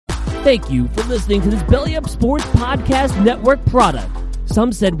Thank you for listening to this Belly Up Sports Podcast Network product.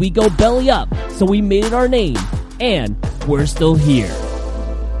 Some said we go belly up, so we made it our name, and we're still here.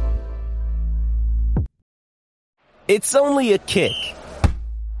 It's only a kick,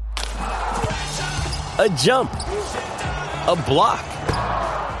 a jump, a block.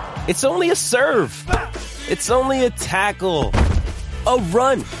 It's only a serve. It's only a tackle, a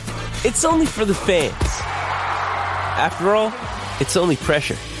run. It's only for the fans. After all, it's only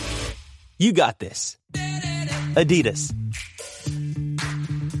pressure. You got this. Adidas.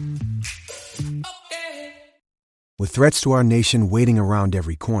 With threats to our nation waiting around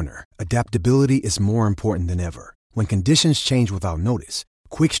every corner, adaptability is more important than ever. When conditions change without notice,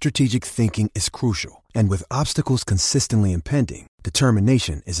 quick strategic thinking is crucial. And with obstacles consistently impending,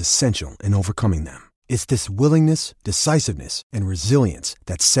 determination is essential in overcoming them. It's this willingness, decisiveness, and resilience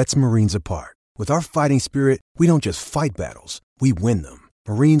that sets Marines apart. With our fighting spirit, we don't just fight battles, we win them.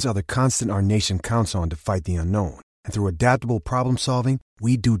 Marines are the constant our nation counts on to fight the unknown. And through adaptable problem solving,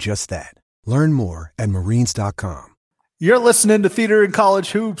 we do just that. Learn more at marines.com. You're listening to Theater in College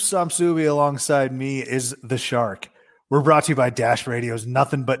Hoops. I'm Subi. Alongside me is the Shark. We're brought to you by Dash Radio's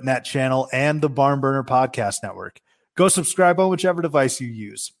Nothing But Net channel and the Barn Burner Podcast Network. Go subscribe on whichever device you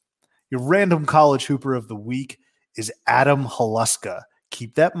use. Your random college hooper of the week is Adam Haluska.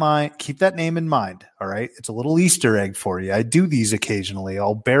 Keep that name in mind, all right? It's a little Easter egg for you. I do these occasionally.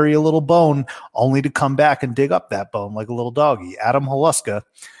 I'll bury a little bone only to come back and dig up that bone like a little doggy. Adam Haluska,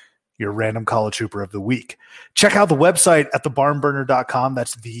 your random college hooper of the week. Check out the website at thebarnburner.com.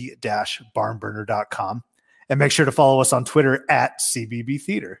 That's the-barnburner.com. And make sure to follow us on Twitter at CBB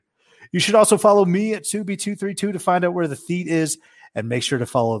Theater. You should also follow me at Subi232 to find out where the Theat is. And make sure to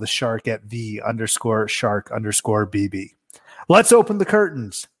follow the Shark at _Shark_BB. Let's open the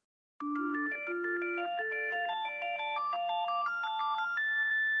curtains.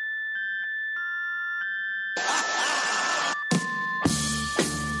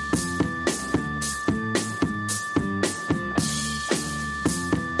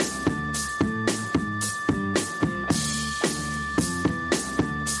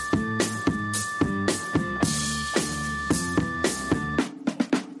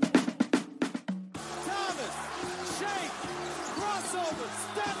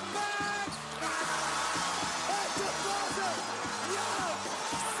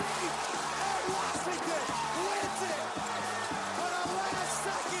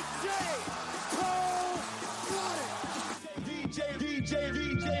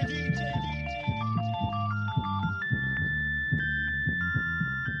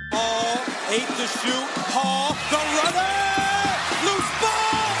 Eight to shoot. Hall, the runner! Loose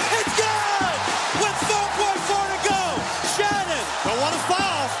ball! It's good! With 4.4 to go! Shannon! Don't want to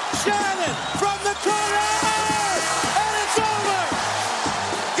foul! Shannon from the corner! And it's over!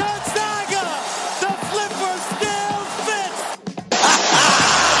 Gonzaga! The flipper still fits!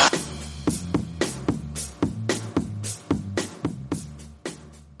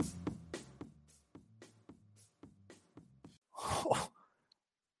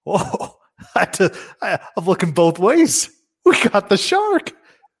 Whoa! I'm looking both ways. We got the Shark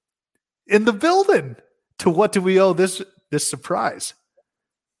in the building. To what do we owe this surprise?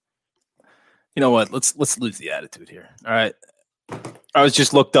 You know what? Let's lose the attitude here. All right. I was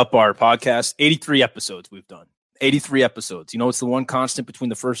just looked up our podcast. 83 episodes we've done. 83 episodes. You know what's the one constant between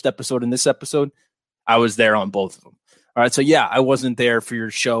the first episode and this episode? I was there on both of them. All right. So yeah, I wasn't there for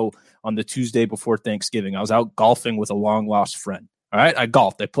your show on the Tuesday before Thanksgiving. I was out golfing with a long lost friend. All right. I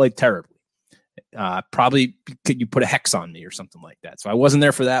golfed. I played terribly. Probably could you put a hex on me or something like that. So I wasn't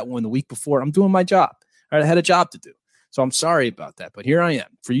there for that one the week before. I'm doing my job. All right, I had a job to do. So I'm sorry about that. But here I am.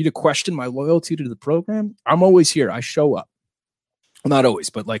 For you to question my loyalty to the program, I'm always here. I show up. Well, not always,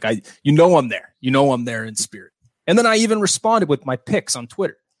 but like I'm there. I'm there in spirit. And then I even responded with my picks on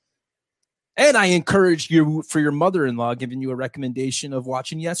Twitter. And I encouraged you for your mother-in-law, giving you a recommendation of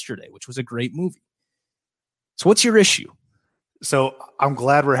watching Yesterday, which was a great movie. So what's your issue? So I'm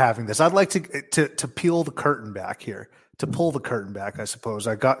glad we're having this. I'd like to peel the curtain back here, to pull the curtain back, I suppose.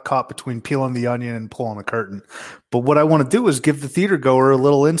 I got caught between peeling the onion and pulling the curtain. But what I want to do is give the theater goer a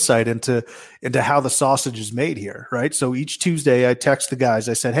little insight into how the sausage is made here, right? So each Tuesday I text the guys.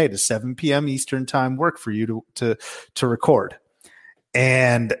 I said, hey, does 7 p.m. Eastern time work for you to record?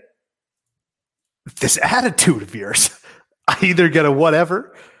 And this attitude of yours, I either get a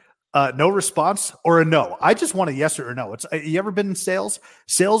whatever, no response, or a no. I just want a yes or a no. You ever been in sales?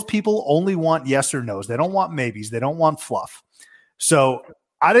 Salespeople only want yes or no's. They don't want maybes. They don't want fluff. So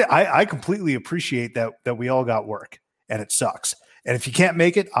I completely appreciate that we all got work and it sucks. And if you can't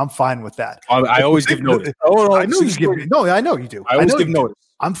make it, I'm fine with that. I always give notice. I know you give me. No, I know you do. I always give notice.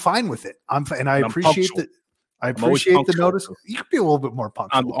 I'm fine with it. I appreciate that. I I'm always appreciate the punctual. notice. You could be a little bit more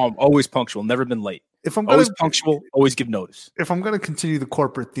punctual. I'm always punctual. Never been late. If I'm always punctual, always give notice. If I'm going to continue the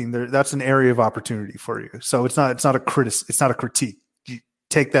corporate theme, that's an area of opportunity for you. So it's not a critique. You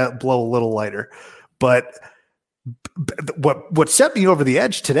take that blow a little lighter. But what set me over the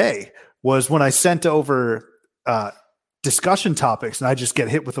edge today was when I sent over discussion topics and I just get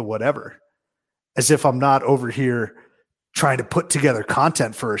hit with a whatever, as if I'm not over here trying to put together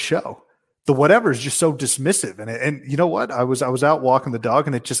content for a show. The whatever is just so dismissive. And you know what? I was out walking the dog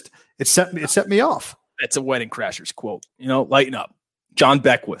and it set me off. It's a Wedding Crashers quote, lighten up. John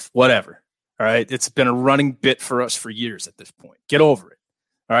Beckwith, whatever. All right. It's been a running bit for us for years at this point. Get over it.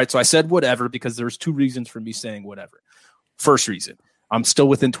 All right. So I said whatever because there's two reasons for me saying whatever. First reason, I'm still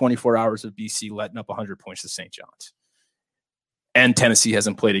within 24 hours of BC letting up 100 points to St. John's. And Tennessee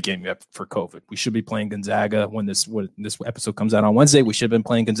hasn't played a game yet for COVID. We should be playing Gonzaga when this episode comes out on Wednesday. We should have been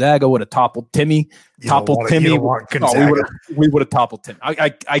playing Gonzaga. Would have toppled Timmy. We would have toppled Timmy.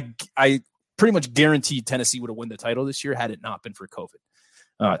 I pretty much guaranteed Tennessee would have won the title this year had it not been for COVID.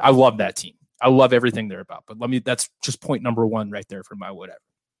 I love that team. I love everything they're about. But that's just point number one right there for my whatever.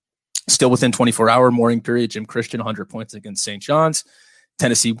 Still within 24-hour morning period, Jim Christian, 100 points against St. John's.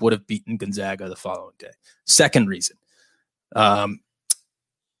 Tennessee would have beaten Gonzaga the following day. Second reason. I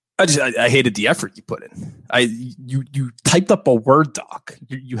hated the effort you put in. You typed up a Word doc.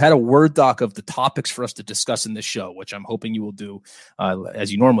 You had a Word doc of the topics for us to discuss in this show, which I'm hoping you will do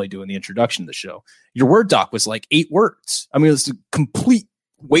as you normally do in the introduction to the show. Your Word doc was like 8 words. I mean, it was a complete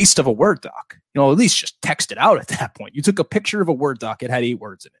waste of a Word doc. At least just text it out at that point. You took a picture of a Word doc. It had 8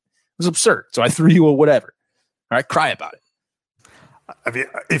 words in it. It was absurd. So I threw you a whatever. All right, cry about it. I mean,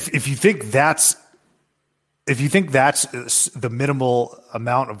 if you think that's the minimal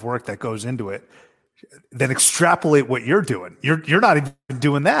amount of work that goes into it, then extrapolate what you're doing. You're not even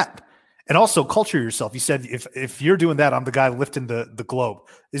doing that. And also culture yourself. You said if you're doing that, I'm the guy lifting the globe.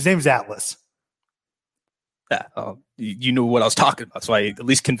 His name's Atlas. Yeah, you knew what I was talking about, so I at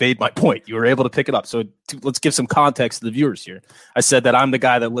least conveyed my point. You were able to pick it up. So let's give some context to the viewers here. I said that I'm the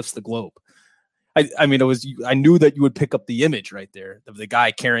guy that lifts the globe. I mean, I knew that you would pick up the image right there of the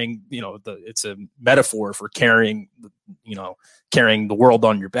guy carrying, it's a metaphor for carrying the world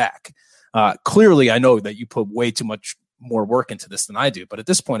on your back. Clearly, I know that you put way too much more work into this than I do. But at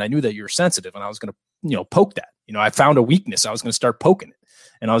this point, I knew that you were sensitive and I was going to, poke that. I found a weakness. I was going to start poking it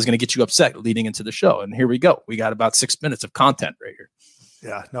and I was going to get you upset leading into the show. And here we go. We got about 6 minutes of content right here.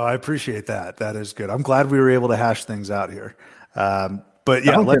 Yeah, no, I appreciate that. That is good. I'm glad we were able to hash things out here. But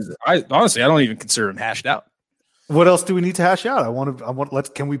yeah, honestly, I don't even consider them hashed out. What else do we need to hash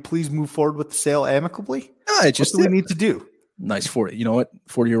out? Can we please move forward with the sale amicably? What do we need to do? Nice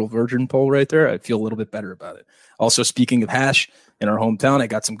 40-year-old virgin poll right there. I feel a little bit better about it. Also, speaking of hash in our hometown, I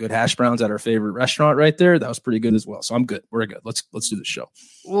got some good hash browns at our favorite restaurant right there. That was pretty good as well. So I'm good. We're good. Let's do the show.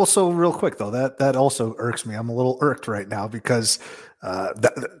 Well, so real quick though, that also irks me. I'm a little irked right now because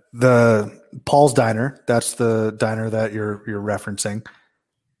the Paul's Diner, that's the diner that you're referencing.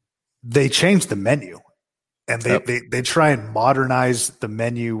 They changed the menu, and they try and modernize the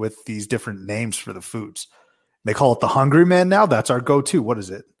menu with these different names for the foods. They call it the Hungry Man now. That's our go-to. What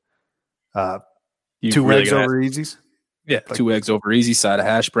is it? 2 eggs over Easies? Yeah, 2 eggs over easy, side of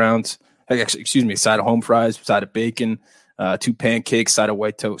hash browns. Excuse me, side of home fries, side of bacon, 2 pancakes, side of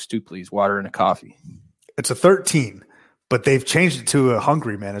white toast, 2 please, water and a coffee. It's a 13, but they've changed it to a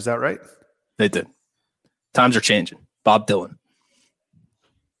Hungry Man. Is that right? They did. Times are changing. Bob Dylan.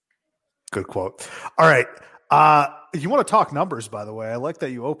 Good quote. All right. You want to talk numbers, by the way. I like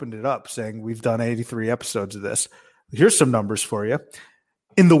that you opened it up saying we've done 83 episodes of this. Here's some numbers for you.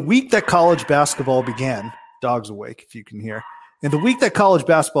 In the week that college basketball began, dog's awake if you can hear. In the week that college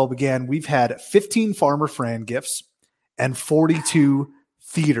basketball began, we've had 15 Farmer Fran gifts and 42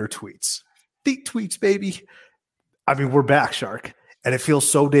 theater tweets. Theat tweets, baby. I mean, we're back, Shark, and it feels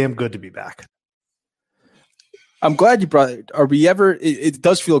so damn good to be back. I'm glad you brought it. Are we ever? It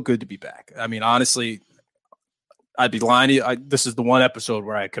does feel good to be back. I mean, honestly, I'd be lying to you. This is the one episode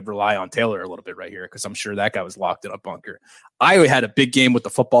where I could rely on Taylor a little bit right here because I'm sure that guy was locked in a bunker. I had a big game with the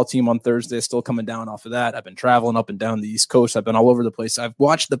football team on Thursday, still coming down off of that. I've been traveling up and down the East Coast. I've been all over the place. I've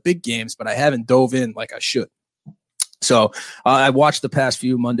watched the big games, but I haven't dove in like I should. So I watched the past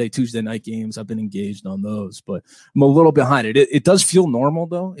few Monday, Tuesday night games. I've been engaged on those, but I'm a little behind it. It does feel normal,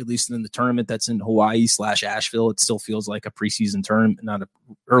 though, at least in the tournament that's in Hawaii/Asheville. It still feels like a preseason tournament, not an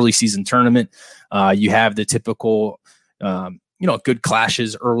early season tournament. You have the typical, good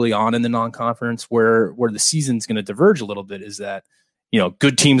clashes early on in the non-conference. Where the season's going to diverge a little bit is that,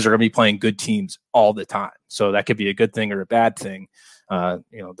 good teams are going to be playing good teams all the time. So that could be a good thing or a bad thing.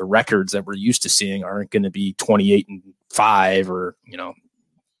 The records that we're used to seeing aren't going to be 28-5 or,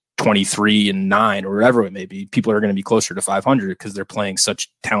 23-9 or whatever it may be. People are going to be closer to 500 because they're playing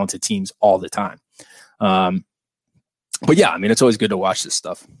such talented teams all the time. But yeah, it's always good to watch this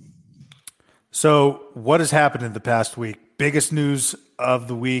stuff. So what has happened in the past week? Biggest news of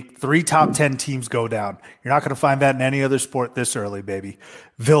the week, 3 top 10 teams go down. You're not going to find that in any other sport this early, baby.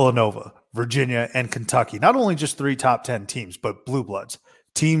 Villanova, Virginia, and Kentucky. Not only just 3 top 10 teams, but blue bloods.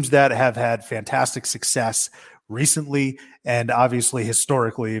 Teams that have had fantastic success recently and obviously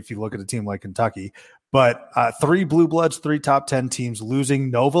historically, if you look at a team like Kentucky. But 3 blue bloods, 3 top 10 teams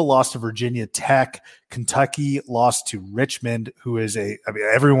losing. Nova lost to Virginia Tech. Kentucky lost to Richmond, who is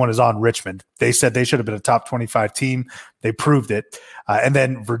everyone is on Richmond. They said they should have been a top 25 team. They proved it. And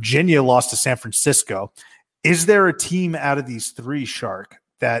then Virginia lost to San Francisco. Is there a team out of these 3, Shark,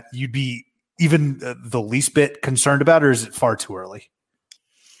 that you'd be even the least bit concerned about, or is it far too early?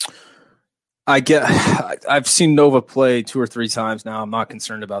 I've seen Nova play 2 or 3 times now. I'm not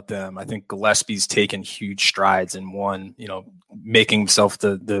concerned about them. I think Gillespie's taken huge strides in making himself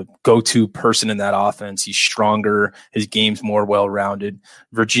the go-to person in that offense. He's stronger. His game's more well-rounded.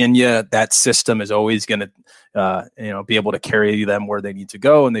 Virginia, that system is always going to, be able to carry them where they need to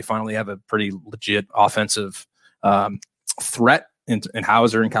go. And they finally have a pretty legit offensive threat in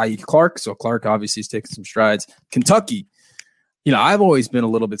Hauser and Kai Clark. So Clark obviously is taking some strides. Kentucky, I've always been a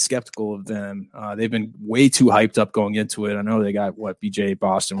little bit skeptical of them. They've been way too hyped up going into it. I know they got BJ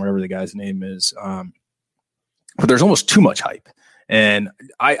Boston, whatever the guy's name is. But there's almost too much hype. And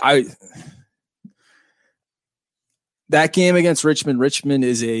that game against Richmond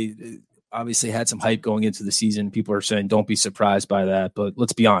obviously had some hype going into the season. People are saying, don't be surprised by that. But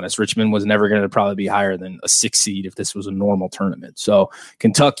let's be honest, Richmond was never going to probably be higher than a 6 seed if this was a normal tournament. So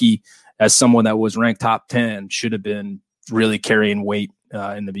Kentucky, as someone that was ranked top 10, should have been really carrying weight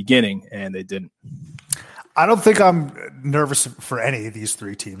in the beginning, and they didn't. I don't think I'm nervous for any of these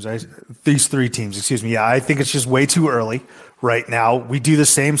 3 teams. Excuse me. Yeah, I think it's just way too early right now. We do the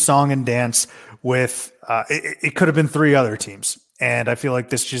same song and dance with it could have been 3 other teams, and I feel like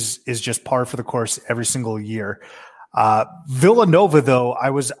this is just par for the course every single year. Villanova, though, I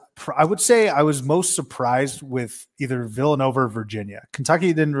would say I was most surprised with either Villanova or Virginia. Kentucky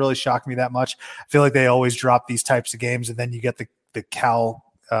didn't really shock me that much. I feel like they always drop these types of games, and then you get the Cal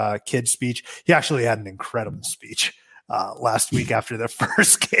kid speech. He actually had an incredible speech last week after their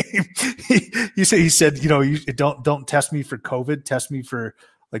first game. he said, you don't test me for COVID, test me for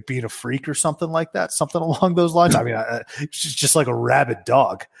like being a freak or something like that, something along those lines. It's just like a rabid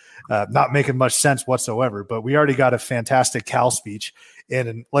dog. Not making much sense whatsoever, but we already got a fantastic Cal speech.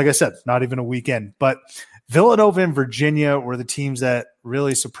 And like I said, not even a weekend. But Villanova and Virginia were the teams that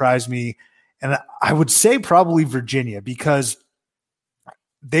really surprised me. And I would say probably Virginia, because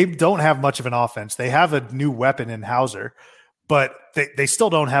they don't have much of an offense. They have a new weapon in Hauser, but they still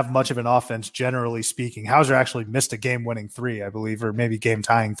don't have much of an offense, generally speaking. Hauser actually missed a game-winning 3, I believe, or maybe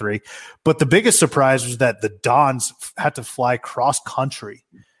game-tying 3. But the biggest surprise was that the Dons had to fly cross-country,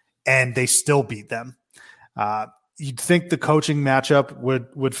 and they still beat them. You'd think the coaching matchup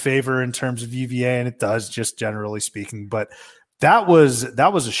would favor in terms of UVA, and it does, just generally speaking. But that was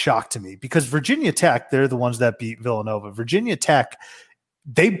a shock to me, because Virginia Tech, they're the ones that beat Villanova. Virginia Tech,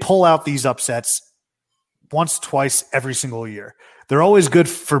 they pull out these upsets once, twice every single year. They're always good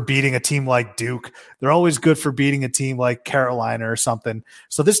for beating a team like Duke. They're always good for beating a team like Carolina or something.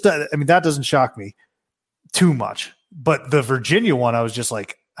 So that doesn't shock me too much. But the Virginia one, I was just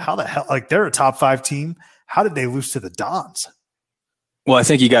like, how the hell? Like, they're a top 5 team. How did they lose to the Dons? Well, I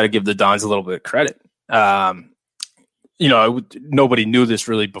think you got to give the Dons a little bit of credit. Nobody knew this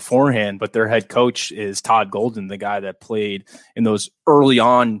really beforehand, but their head coach is Todd Golden, the guy that played in those early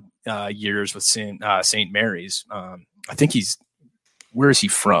on years with St. Mary's. I think where is he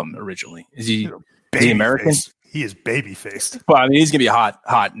from originally? Is he American? He is baby faced. Well, he's going to be a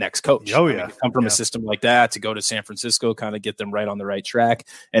hot next coach. Oh yeah. To come from a system like that, to go to San Francisco, kind of get them right on the right track.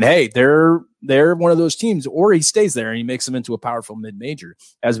 And hey, they're one of those teams, or he stays there and he makes them into a powerful mid-major.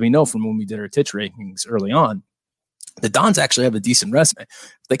 As we know from when we did our Titch rankings early on, the Dons actually have a decent resume.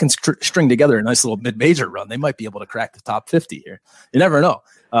 If they can string together a nice little mid-major run, they might be able to crack the top 50 here. You never know.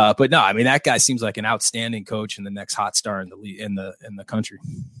 But no, that guy seems like an outstanding coach and the next hot star in the country.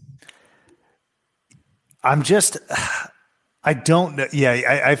 I don't know.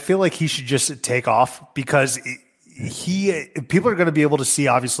 Yeah, I feel like he should just take off, because people are going to be able to see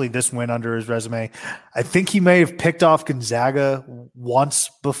obviously this win under his resume. I think he may have picked off Gonzaga once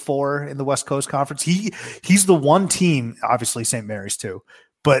before in the West Coast Conference. He's the one team, obviously St. Mary's too,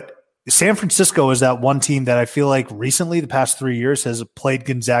 but San Francisco is that one team that I feel like recently, the past 3 years, has played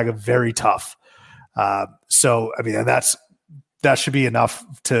Gonzaga very tough. So I mean, that should be enough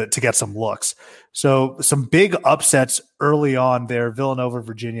to get some looks. So some big upsets early on there, Villanova,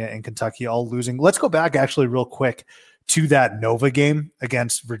 Virginia, and Kentucky all losing. Let's go back actually real quick to that Nova game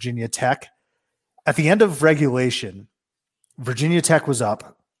against Virginia Tech. At the end of regulation, Virginia Tech was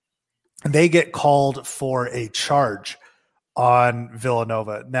up, and they get called for a charge on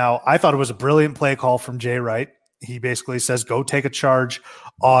Villanova. Now, I thought it was a brilliant play call from Jay Wright. He basically says, go take a charge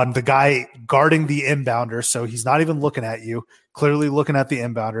on the guy guarding the inbounder. So he's not even looking at you, clearly looking at the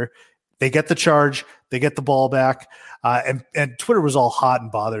inbounder. They get the charge. They get the ball back. And Twitter was all hot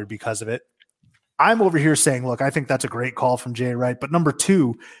and bothered because of it. I'm over here saying, look, I think that's a great call from Jay Wright. But number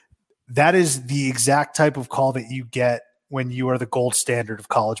two, that is the exact type of call that you get when you are the gold standard of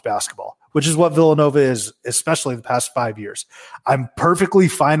college basketball, which is what Villanova is, especially the past 5 years. I'm perfectly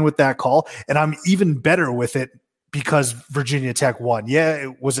fine with that call, and I'm even better with it because Virginia Tech won. Yeah,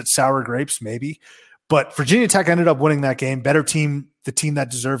 was it sour grapes? Maybe. But Virginia Tech ended up winning that game. Better team, the team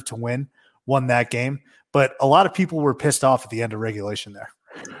that deserved to win, won that game. But a lot of people were pissed off at the end of regulation there.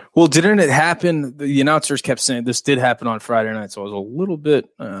 Well, didn't it happen? The announcers kept saying this did happen on Friday night, so I was a little bit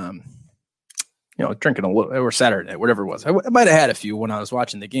drinking a little, or Saturday night, whatever it was. I might have had a few when I was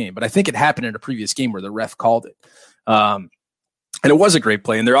watching the game, but I think it happened in a previous game where the ref called it. And it was a great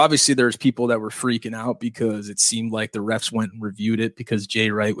play. And there's people that were freaking out because it seemed like the refs went and reviewed it because Jay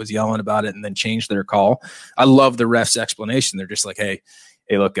Wright was yelling about it and then changed their call. I love the refs' explanation. They're just like, hey,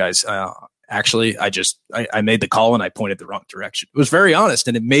 look, guys, actually, I made the call and I pointed the wrong direction. It was very honest,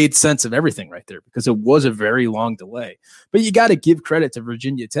 and it made sense of everything right there because it was a very long delay. But you got to give credit to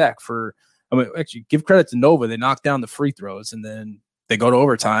Virginia Tech actually give credit to Nova. They knocked down the free throws and then they go to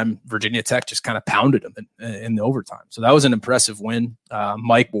overtime. Virginia Tech just kind of pounded them in the overtime. So that was an impressive win.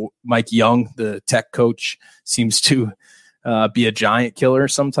 Mike Young, the Tech coach, seems to be a giant killer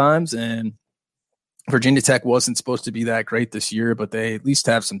sometimes. And Virginia Tech wasn't supposed to be that great this year, but they at least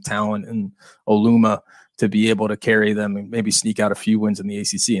have some talent in Oluma to be able to carry them and maybe sneak out a few wins in the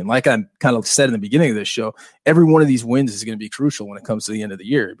ACC. And like I kind of said in the beginning of this show, every one of these wins is going to be crucial when it comes to the end of the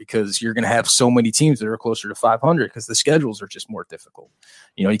year because you're going to have so many teams that are closer to 500 because the schedules are just more difficult.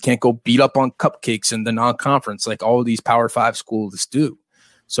 You can't go beat up on cupcakes in the non-conference like all of these Power 5 schools do.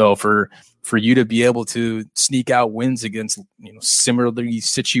 So for you to be able to sneak out wins against similarly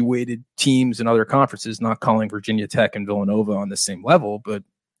situated teams in other conferences, not calling Virginia Tech and Villanova on the same level, but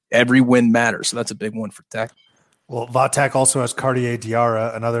every win matters. So that's a big one for Tech. Well, Vatek also has Cartier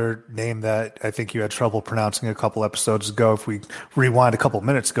Diarra, another name that I think you had trouble pronouncing a couple episodes ago. If we rewind a couple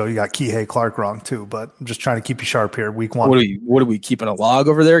minutes ago, you got Kihei Clark wrong too, but I'm just trying to keep you sharp here. Week one. What are we keeping a log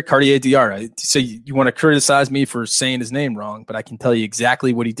over there? Cartier Diarra. So you want to criticize me for saying his name wrong, but I can tell you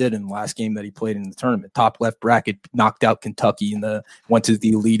exactly what he did in the last game that he played in the tournament. Top left bracket, knocked out Kentucky went to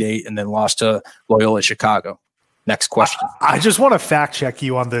the Elite Eight and then lost to Loyola Chicago. Next question. I just want to fact check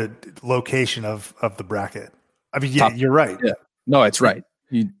you on the location of the bracket. I mean, yeah, you're right. Yeah. No, it's right.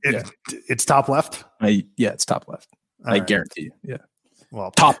 It's top left? It's top left. I guarantee you. Yeah.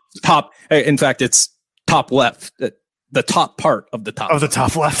 Well, top. In fact, it's top left. The top part of the top. Of the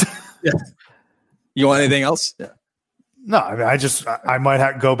top left. Yeah. You want anything else? Yeah. No, I mean, I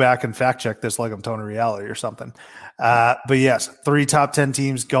might go back and fact check this like I'm Tony Reality or something. But yes, 3 top 10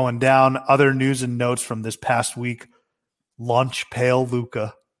 teams going down. Other news and notes from this past week. Lunch Pail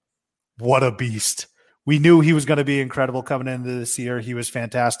Luka. What a beast. We knew he was going to be incredible coming into this year. He was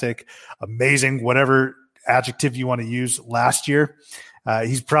fantastic, amazing, whatever adjective you want to use last year.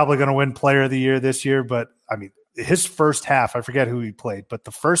 He's probably going to win Player of the Year this year. But, I mean, his first half, I forget who he played, but in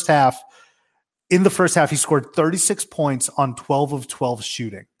the first half, he scored 36 points on 12 of 12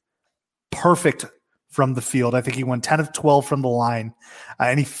 shooting. Perfect from the field. I think he went 10 of 12 from the line.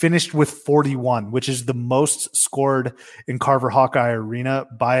 And he finished with 41, which is the most scored in Carver Hawkeye Arena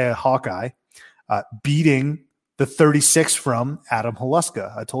by a Hawkeye. Beating the 36 from Adam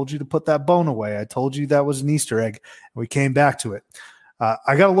Haluska. I told you to put that bone away. I told you that was an Easter egg, and we came back to it.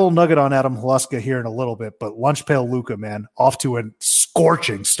 I got a little nugget on Adam Haluska here in a little bit, but Lunch Pail Luka, man, off to a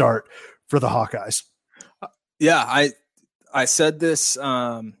scorching start for the Hawkeyes. Yeah, I said this,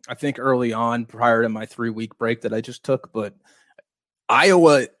 I think early on prior to my 3-week break that I just took, but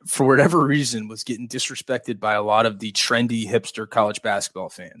Iowa, for whatever reason, was getting disrespected by a lot of the trendy hipster college basketball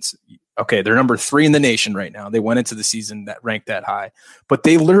fans. Okay, they're number 3 in the nation right now. They went into the season that ranked that high, but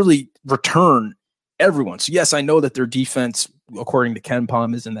they literally return everyone. So yes, I know that their defense, according to Ken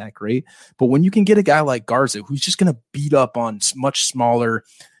Palm, isn't that great, but when you can get a guy like Garza, who's just going to beat up on much smaller,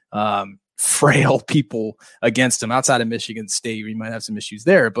 frail people against him outside of Michigan State, we might have some issues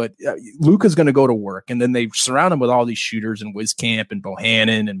there, but Luka's going to go to work, and then they surround him with all these shooters and Wieskamp and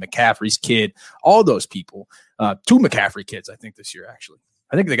Bohannon and McCaffrey's kid, all those people, 2 McCaffrey kids, I think this year, actually.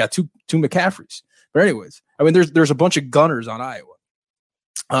 I think they got two McCaffreys. But anyways, I mean, there's a bunch of gunners on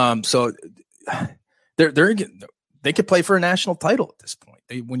Iowa. So they could play for a national title at this point.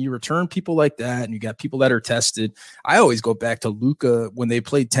 When you return people like that and you got people that are tested, I always go back to Luka when they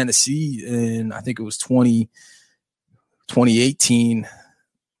played Tennessee in, I think it was 2018,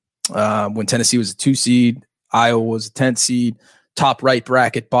 when Tennessee was a 2 seed, Iowa was a 10 seed, top right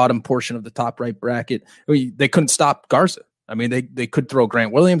bracket, bottom portion of the top right bracket. I mean, they couldn't stop Garza. I mean, they could throw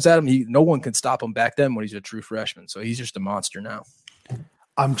Grant Williams at him. No one can stop him back then when he's a true freshman. So he's just a monster now.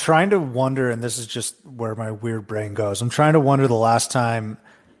 I'm trying to wonder, and this is just where my weird brain goes. I'm trying to wonder the last time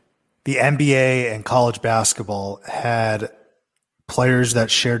the NBA and college basketball had players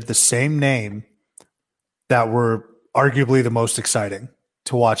that shared the same name that were arguably the most exciting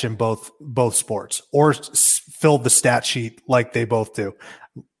to watch in both sports, or filled the stat sheet like they both do.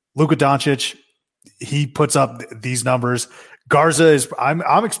 Luka Doncic, he puts up these numbers. Garza is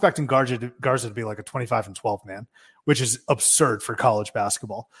I'm expecting Garza to be like a 25-12 man, which is absurd for college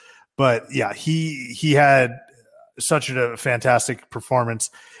basketball. But yeah, he had such a fantastic performance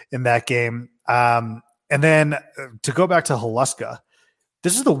in that game. And then to go back to Haluska,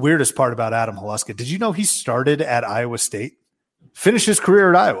 this is the weirdest part about Adam Haluska. Did you know he started at Iowa State, finished his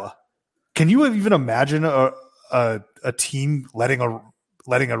career at Iowa? Can you even imagine a team letting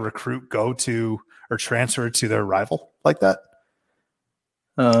a recruit go to or transfer to their rival like that?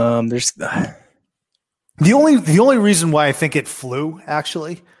 There's the only reason why I think it flew,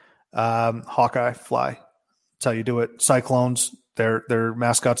 actually, Hawkeye fly. That's how you do it. Cyclones, their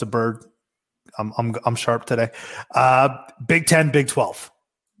mascot's a bird. I'm sharp today. Big 10, Big 12,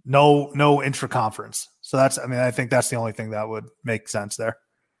 no intra-conference. So I think that's the only thing that would make sense there.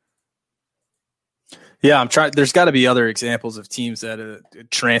 Yeah, I'm trying. There's got to be other examples of teams that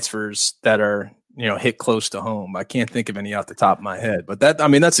transfers that are, hit close to home. I can't think of any off the top of my head, but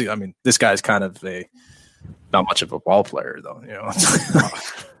this guy's kind of not much of a ball player though. I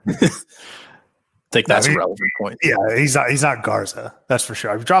think that's a relevant point. Yeah, he's not Garza. That's for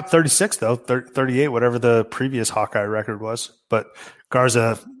sure. I've dropped 36 though, 38, whatever the previous Hawkeye record was, but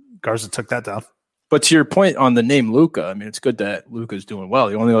Garza took that down. But to your point on the name Luka, I mean, it's good that Luka's doing well.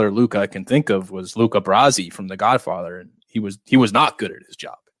 The only other Luka I can think of was Luca Brasi from The Godfather, and he was not good at his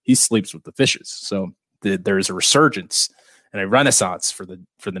job. He sleeps with the fishes. So there's a resurgence and a renaissance for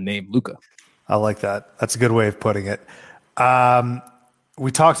the name Luka. I like that. That's a good way of putting it.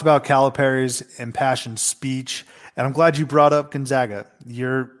 We talked about Calipari's impassioned speech, and I'm glad you brought up Gonzaga.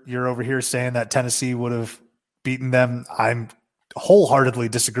 You're over here saying that Tennessee would have beaten them. I'm wholeheartedly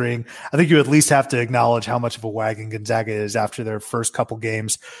disagreeing. I think you at least have to acknowledge how much of a wagon Gonzaga is after their first couple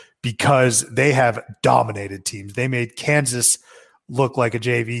games, because they have dominated teams. They made Kansas look like a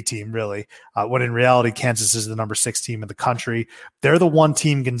JV team, really, when in reality, Kansas is the number 6 team in the country. They're the one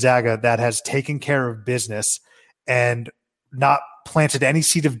team, Gonzaga, that has taken care of business and not planted any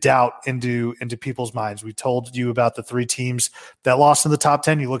seed of doubt into people's minds. We told you about the 3 teams that lost in the top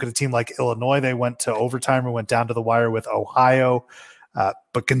 10. You look at a team like Illinois, they went to overtime and went down to the wire with Ohio.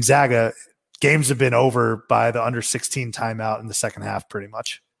 But Gonzaga, games have been over by the under 16 timeout in the second half, pretty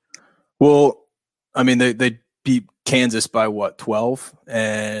much. Well, I mean, they beat Kansas by 12,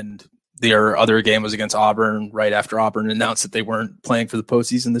 and their other game was against Auburn right after Auburn announced that they weren't playing for the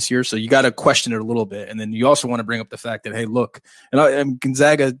postseason this year. So you got to question it a little bit. And then you also want to bring up the fact that, hey, look, and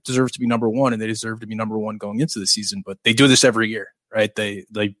Gonzaga deserves to be number 1, and they deserve to be number 1 going into the season, but they do this every year, right? They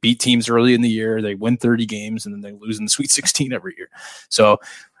beat teams early in the year, they win 30 games, and then they lose in the Sweet 16 every year. So,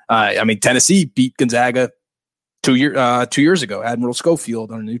 Tennessee beat Gonzaga 2 years ago. Admiral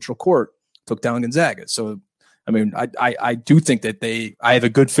Schofield on a neutral court took down Gonzaga. So, I do think that I have a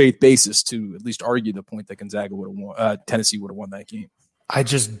good faith basis to at least argue the point that Gonzaga would have won, Tennessee would have won that game. I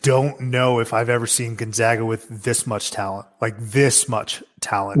just don't know if I've ever seen Gonzaga with this much talent, like this much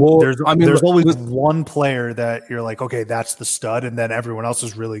talent. Well, there's always one player that you're like, okay, that's the stud, and then everyone else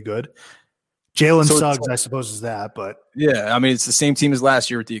is really good. Jalen Suggs, I suppose, is that, but yeah, it's the same team as last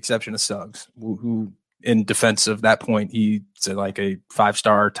year with the exception of Suggs, who in defense of that point, he's like a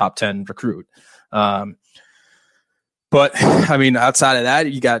 5-star top 10 recruit. But outside of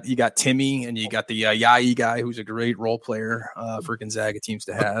that, you got Timmy, and you got the Yai guy, who's a great role player for Gonzaga teams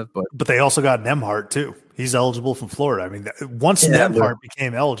to have. But they also got Nemhart too. He's eligible from Florida. Once Nemhart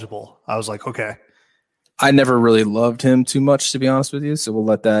became eligible, I was like, okay, I never really loved him too much, to be honest with you. So we'll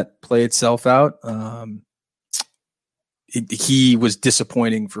let that play itself out. He was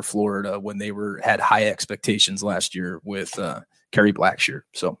disappointing for Florida when they had high expectations last year with Kerry Blackshear.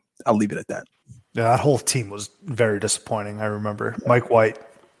 So I'll leave it at that. Yeah, that whole team was very disappointing. I remember Mike White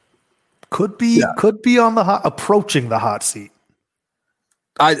could be on the approaching the hot seat.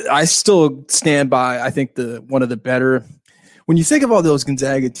 I still stand by. I think one of the better. When you think of all those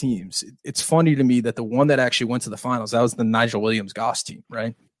Gonzaga teams, it's funny to me that the one that actually went to the finals, that was the Nigel Williams-Goss team,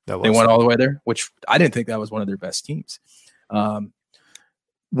 right? They went all the way there, which I didn't think that was one of their best teams.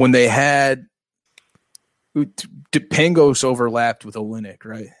 When they had Pangos overlapped with Olynyk,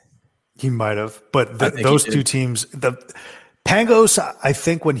 right? He might have, but those two teams, the Pangos, I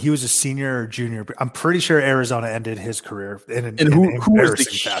think when he was a senior or junior, I'm pretty sure Arizona ended his career in an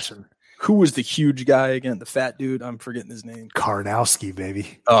embarrassing fashion. Who was the huge guy again? The fat dude. I'm forgetting his name. Karnowski,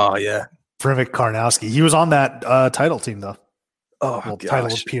 baby. Oh, yeah. Privik Karnowski. He was on that title team, though.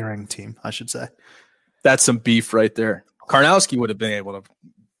 Title appearing team, I should say. That's some beef right there. Karnowski would have been able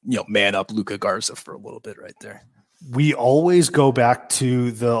to, man up Luka Garza for a little bit right there. We always go back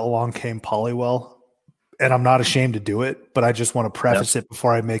to the Along Came Pollywell, and I'm not ashamed to do it, but I just want to preface it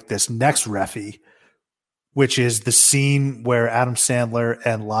before I make this next refi, which is the scene where Adam Sandler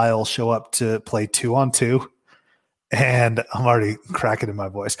and Lyle show up to play 2-on-2. And I'm already cracking in my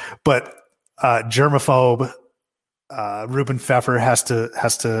voice, but germaphobe Ruben Pfeffer has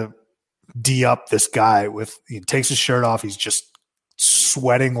to D up this guy he takes his shirt off. He's just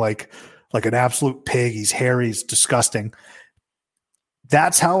sweating like an absolute pig. He's hairy. He's disgusting.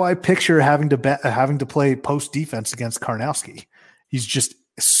 That's how I picture having to play post defense against Karnowski. He's just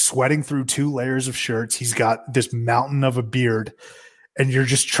sweating through 2 layers of shirts. He's got this mountain of a beard, and you're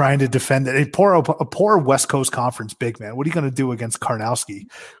just trying to defend it. A poor West Coast Conference big man. What are you going to do against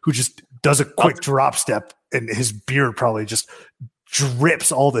Karnowski, who just does a quick drop step, and his beard probably just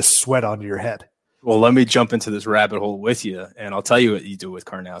drips all this sweat onto your head? Well, let me jump into this rabbit hole with you, and I'll tell you what you do with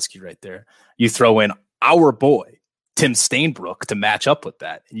Karnowski right there. You throw in our boy, Tim Stainbrook, to match up with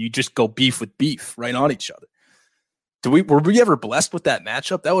that, and you just go beef with beef right on each other. Were we ever blessed with that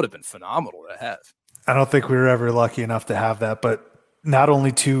matchup? That would have been phenomenal to have. I don't think we were ever lucky enough to have that, but not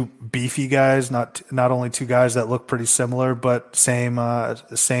only 2 beefy guys, not only 2 guys that look pretty similar, but same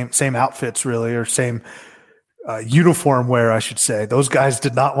outfits really, or same uniform wear, I should say. Those guys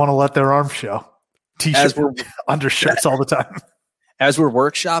did not want to let their arms show. T-shirts, undershirts all the time. As we're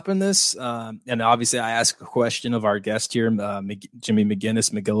workshopping this, and obviously I asked a question of our guest here, Jimmy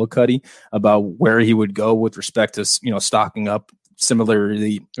McGuinness, McGillicuddy, about where he would go with respect to stocking up similar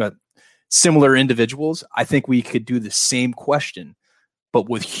individuals. I think we could do the same question, but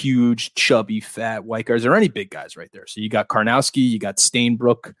with huge, chubby, fat white guys. Are there any big guys right there? So you got Karnowski, you got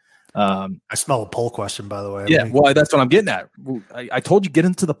Stainbrook. I smell a poll question, by the way. Yeah, well, that's what I'm getting at. I told you, get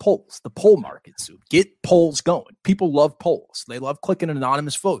into the polls, the poll market. So get polls going. People love polls. They love clicking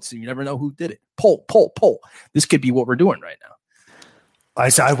anonymous votes, and you never know who did it. Poll. This could be what we're doing right now.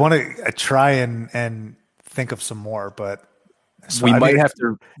 I want to try and think of some more, but we might have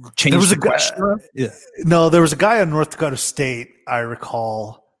to change the question. No, there was a guy on North Dakota State, I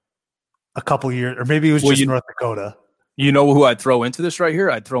recall, a couple years, or maybe it was just North Dakota. You know who I'd throw into this right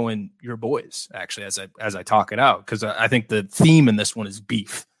here? I'd throw in your boys, actually, as I talk it out, because I think the theme in this one is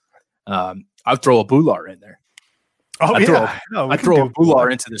beef. I'd throw a Bular in there. I'd throw a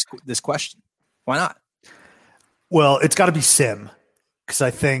Bular into this question. Why not? Well, it's got to be Sim, because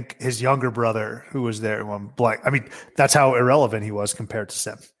I think his younger brother, who was there, that's how irrelevant he was compared to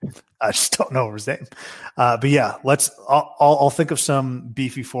Sim. I just don't know his name. But yeah, I'll think of some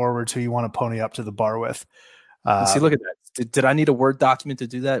beefy forwards who you want to pony up to the bar with. See, look at that. Did I need a Word document to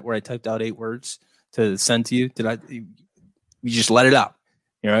do that, where I typed out 8 words to send to you? You just let it out.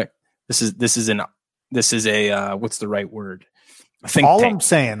 All right. This is a what's the right word? A think tank. I'm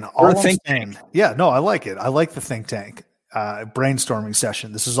saying. Yeah, no, I like it. I like the think tank brainstorming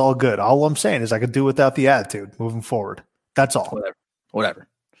session. This is all good. All I'm saying is I could do without the attitude moving forward. That's all. Whatever.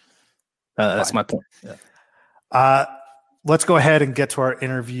 That's my point. Yeah. Let's go ahead and get to our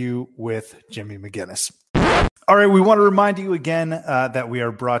interview with Jimmy McGuinness. All right, we want to remind you again that we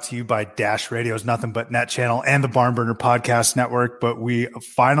are brought to you by Dash Radio's Nothing But Net channel and the Barn Burner Podcast Network, but we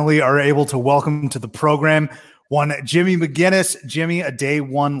finally are able to welcome to the program one Jimmy McGuinness. Jimmy, a day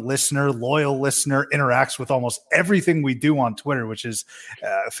one listener, loyal listener, interacts with almost everything we do on Twitter, which is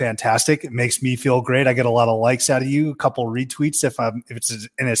fantastic. It makes me feel great. I get a lot of likes out of you, a couple retweets if it's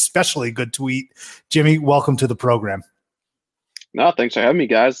an especially good tweet. Jimmy, welcome to the program. No, thanks for having me,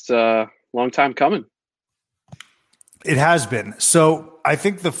 guys. It's a long time coming. It has been. So I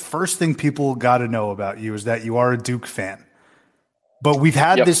think the first thing people got to know about you is that you are a Duke fan. But we've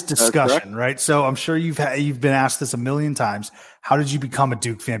had this discussion, right? So I'm sure you've been asked this a million times. How did you become a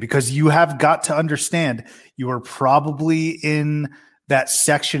Duke fan? Because you have got to understand you are probably in that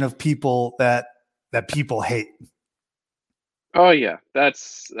section of people that people hate. Oh yeah,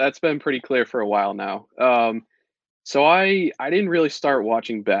 that's been pretty clear for a while now. So I didn't really start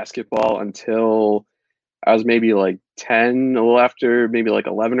watching basketball until I was maybe like 10, a little after maybe like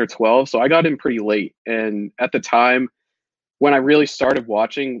 11 or 12. So I got in pretty late. And at the time when I really started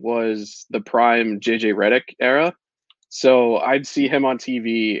watching was the prime JJ Redick era. So I'd see him on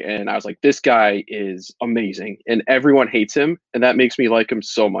TV and I was like, this guy is amazing and everyone hates him. And that makes me like him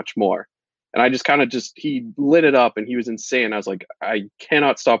so much more. And I just kind of he lit it up and he was insane. I was like, I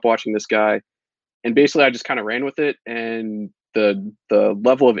cannot stop watching this guy. And basically I just kind of ran with it and the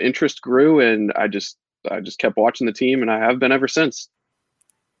level of interest grew and I just kept watching the team and I have been ever since.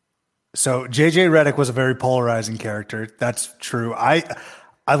 So JJ Redick was a very polarizing character. That's true. I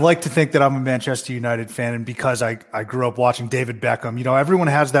like to think that I'm a Manchester United fan, and because I grew up watching David Beckham, everyone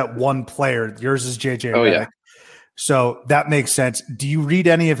has that one player. Yours is JJ Redick. Yeah. So that makes sense. Do you read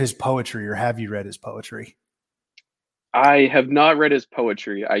any of his poetry, or have you read his poetry? I have not read his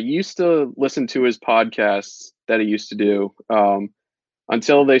poetry. I used to listen to his podcasts that he used to do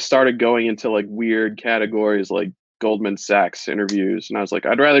until they started going into like weird categories like Goldman Sachs interviews. And I was like,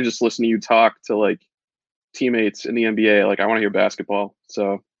 I'd rather just listen to you talk to like teammates in the NBA. Like I want to hear basketball.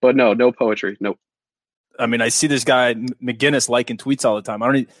 So, but no poetry. Nope. I mean, I see this guy McGuinness liking tweets all the time.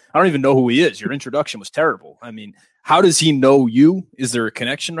 I don't even know who he is. Your introduction was terrible. I mean, how does he know you? Is there a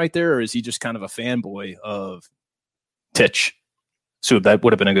connection right there, or is he just kind of a fanboy of Titch? So that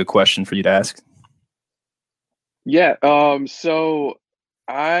would have been a good question for you to ask. Yeah. So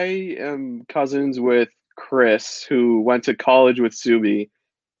I am cousins with Chris, who went to college with Subi,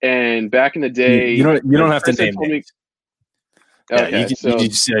 and back in the day, you don't have to name names. Okay,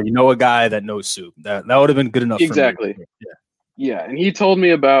 you know a guy that knows Soup. That would have been good enough. Exactly. For me. Yeah, and he told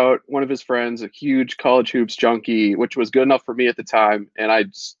me about one of his friends, a huge college hoops junkie, which was good enough for me at the time.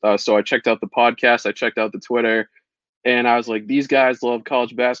 And so I checked out the podcast, I checked out the Twitter, and I was like, these guys love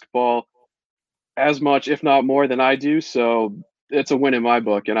college basketball as much, if not more, than I do. So it's a win in my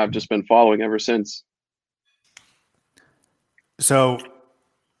book, and I've just been following ever since. So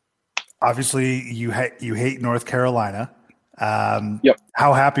obviously you hate North Carolina. Yep.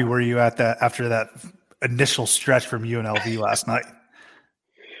 How happy were you after that initial stretch from UNLV last night?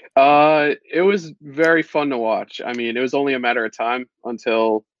 It was very fun to watch. I mean, it was only a matter of time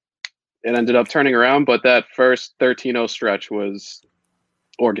until it ended up turning around, but that first 13-0 stretch was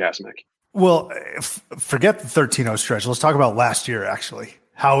orgasmic. Well, forget the 13-0 stretch. Let's talk about last year, actually.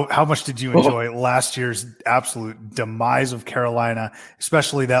 How much did you enjoy last year's absolute demise of Carolina,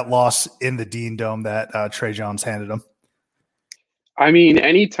 especially that loss in the Dean Dome that Trey Jones handed them? I mean,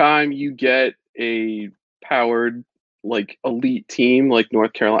 anytime you get a powered, like, elite team like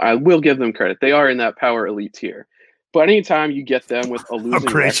North Carolina, I will give them credit. They are in that power elite tier. But anytime you get them with a losing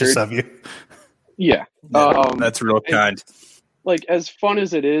gracious record, of you. Yeah. That's real kind. Like, as fun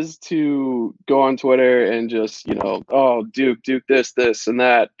as it is to go on Twitter and just, Duke this and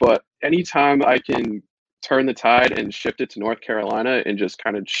that, but anytime I can turn the tide and shift it to North Carolina and just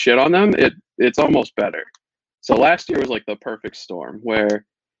kind of shit on them, it's almost better. So last year was like the perfect storm where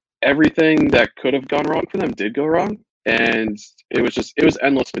everything that could have gone wrong for them did go wrong. And it was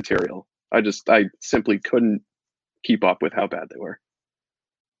endless material. I simply couldn't keep up with how bad they were.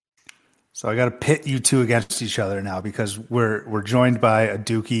 So I got to pit you two against each other now because we're joined by a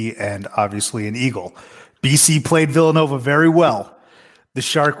Dookie and obviously an Eagle. BC played Villanova very well. The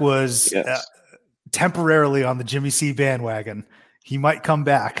Shark was temporarily on the Jimmy C bandwagon. He might come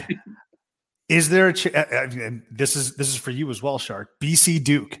back. Is there and this is for you as well, Shark? BC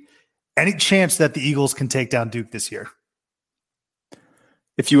Duke. Any chance that the Eagles can take down Duke this year?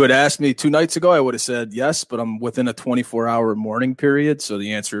 If you had asked me 2 nights ago, I would have said yes, but I'm within a 24-hour mourning period. So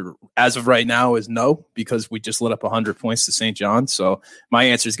the answer as of right now is no, because we just lit up 100 points to St. John. So my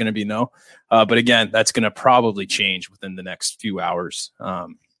answer is going to be no. But again, that's going to probably change within the next few hours.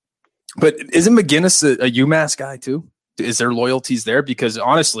 But isn't McGuinness a UMass guy too? Is there loyalties there? Because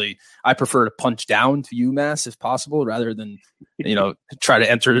honestly, I prefer to punch down to UMass if possible, rather than, try to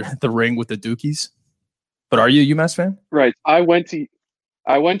enter the ring with the Dukies. But are you a UMass fan? Right. I went to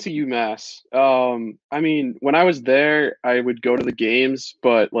UMass. I mean, when I was there, I would go to the games,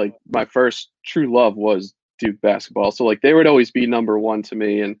 but like my first true love was Duke basketball. So like they would always be number one to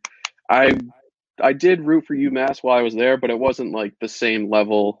me. And I did root for UMass while I was there, but it wasn't like the same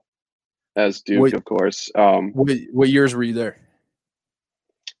level as Duke, of course. What years were you there?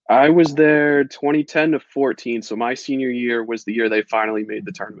 I was there 2010 to 14. So my senior year was the year they finally made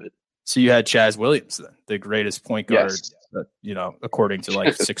the tournament. So you had Chaz Williams, then, the greatest point guard, Yes. according to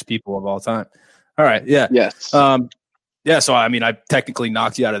like 6 people of all time. All right. Yeah. Yes. Yeah. So, I mean, I technically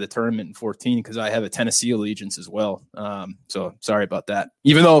knocked you out of the tournament in 14 because I have a Tennessee allegiance as well. So sorry about that,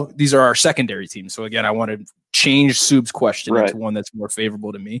 even though these are our secondary teams. So again, I want to change Sub's question into one that's more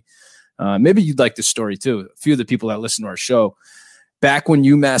favorable to me. Maybe you'd like this story too. A few of the people that listen to our show, back when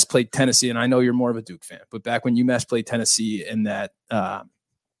UMass played Tennessee, and I know you're more of a Duke fan, but back when UMass played Tennessee in that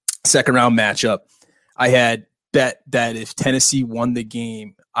second round matchup, I had bet that if Tennessee won the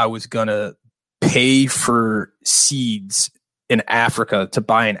game, I was going to pay for seeds in Africa to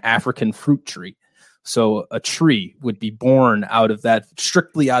buy an African fruit tree. So a tree would be born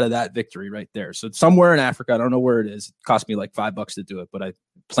strictly out of that victory right there. So somewhere in Africa, I don't know where it is. It cost me like $5 to do it, but I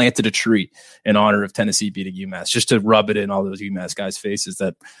planted a tree in honor of Tennessee beating UMass, just to rub it in all those UMass guys' faces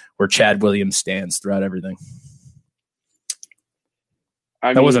that where Chad Williams stands throughout everything.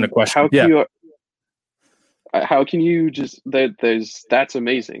 That wasn't a question. How can you just that's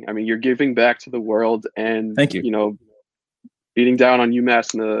amazing. I mean, you're giving back to the world and thank you. Beating down on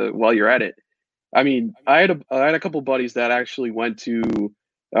UMass while you're at it. I mean, I had a couple buddies that actually went to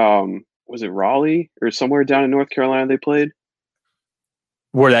was it Raleigh or somewhere down in North Carolina they played?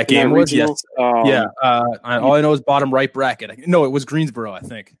 Where that game was? Yes. Yeah. All I know is bottom right bracket. No, it was Greensboro, I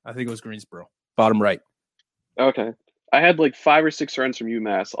think. It was Greensboro. Bottom right. Okay. I had like 5 or 6 friends from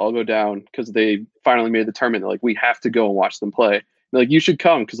UMass all go down because they finally made the tournament. They're like, we have to go and watch them play. They're like, you should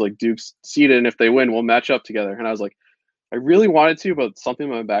come because like Duke's seeded, and if they win, we'll match up together. And I was like, I really wanted to, but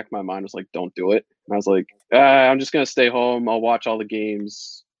something in the back of my mind was like, don't do it. And I was like, I'm just going to stay home. I'll watch all the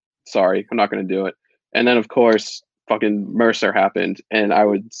games. Sorry, I'm not going to do it. And then, of course, fucking Mercer happened. And I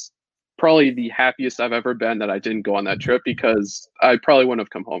was probably the happiest I've ever been that I didn't go on that trip because I probably wouldn't have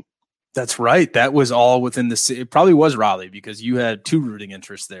come home. That's right. That was all within the city. It probably was Raleigh because you had 2 rooting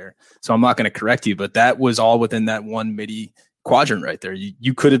interests there. So I'm not going to correct you, but that was all within that one midi quadrant right there.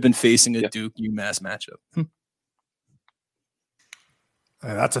 You could have been facing a Duke UMass matchup.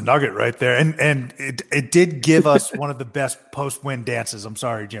 That's a nugget right there. And it did give us one of the best post-win dances. I'm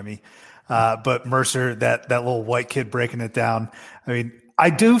sorry, Jimmy. But Mercer, that little white kid breaking it down. I mean, I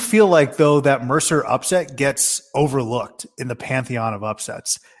do feel like, though, that Mercer upset gets overlooked in the pantheon of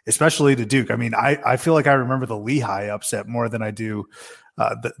upsets, especially to Duke. I mean, I feel like I remember the Lehigh upset more than I do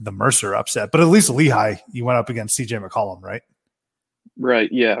the Mercer upset. But at least Lehigh, you went up against CJ McCollum, right?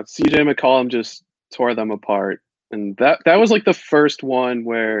 Right, yeah. CJ McCollum just tore them apart. And that was like the first one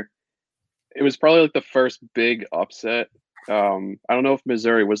where it was probably like the first big upset. I don't know if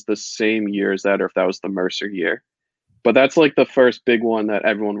Missouri was the same year as that or if that was the Mercer year. But that's like the first big one that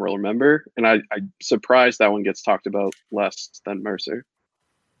everyone will remember. And I'm surprised that one gets talked about less than Mercer.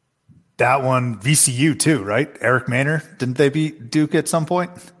 That one, VCU too, right? Eric Maynor, didn't they beat Duke at some point?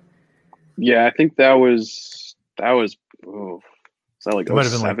 Yeah, I think that was is that like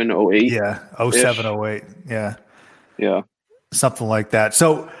 07, 08? Yeah, 07, 08. Yeah. Yeah. Something like that.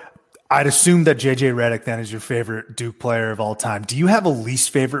 So I'd assume that JJ Redick then is your favorite Duke player of all time. Do you have a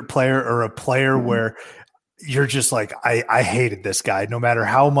least favorite player or a player where you're just like, I hated this guy no matter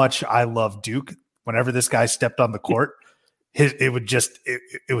how much I love Duke? Whenever this guy stepped on the court, it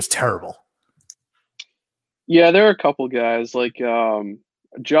was terrible. Yeah, there are a couple guys like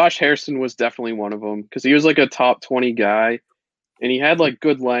Josh Harrison was definitely one of them because he was like a top 20 guy and he had like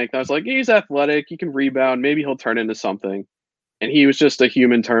good length. I was like, he's athletic, he can rebound, maybe he'll turn into something. And he was just a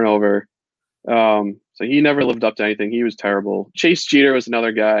human turnover. So he never lived up to anything. He was terrible. Chase Jeter was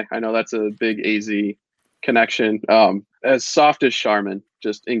another guy. I know that's a big AZ connection. As soft as Charmin,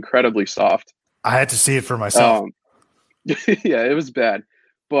 just incredibly soft. I had to see it for myself. Yeah, it was bad.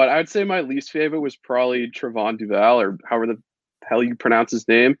 But I would say my least favorite was probably Trevon Duval, or however the hell you pronounce his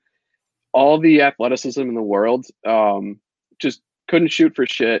name. All the athleticism in the world, just couldn't shoot for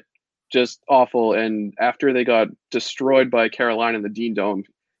shit. Just awful. And after they got destroyed by Carolina in the Dean Dome,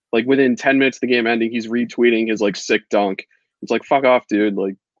 like within 10 minutes of the game ending, he's retweeting his like sick dunk. It's like, fuck off, dude.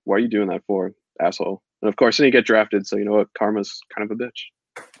 Like, why are you doing that for, asshole? And of course, then he get drafted. So you know what? Karma's kind of a bitch.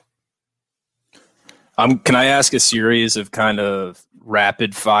 Can I ask a series of kind of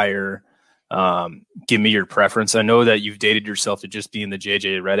rapid fire? Give me your preference. I know that you've dated yourself to just be in the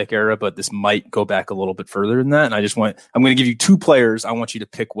JJ Redick era, but this might go back a little bit further than that. And I'm going to give you 2 players. I want you to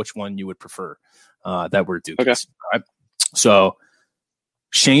pick which one you would prefer that were Duke. Okay. All right. So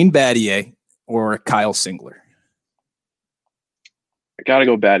Shane Battier or Kyle Singler? I got to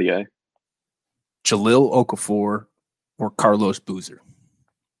go Battier. Jahlil Okafor or Carlos Boozer?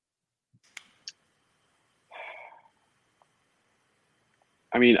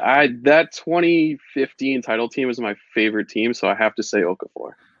 I mean, that 2015 title team was my favorite team, so I have to say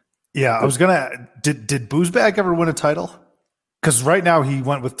Okafor. Yeah, I was gonna. Did Boozbag ever win a title? Because right now he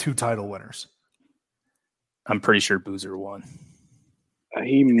went with 2 title winners. I'm pretty sure Boozer won.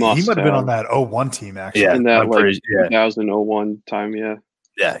 He might have been on that 01 team, actually. Yeah, in that 2001 time, yeah.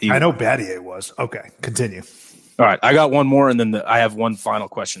 Yeah, I know Battier was. Okay, continue. All right, I got one more, and then I have one final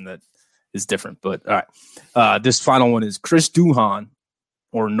question that is different. But all right, this final one is Chris Duhon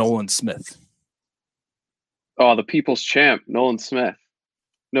or Nolan Smith? Oh, the people's champ, Nolan Smith.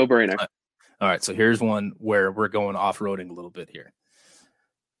 No brainer. All right, so here's one where we're going off-roading a little bit here.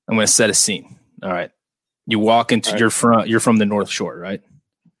 I'm going to set a scene. All right. You walk into you're from the North Shore, right?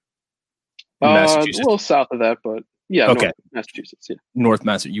 Massachusetts. A little south of that, but yeah, okay. North Massachusetts, yeah. North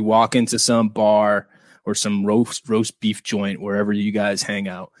Massachusetts. You walk into some bar or some roast beef joint, wherever you guys hang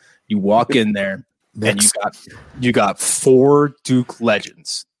out. You walk in there and you got 4 Duke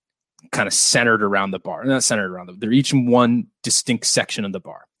legends kind of centered around the bar. Not centered around them. They're each in one distinct section of the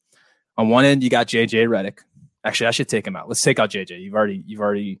bar. On one end, you got JJ Redick. Actually, I should take him out. Let's take out JJ. You've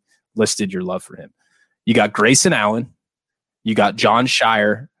already listed your love for him. You got Grayson Allen, you got John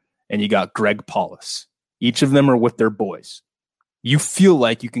Shire, and you got Greg Paulus. Each of them are with their boys. You feel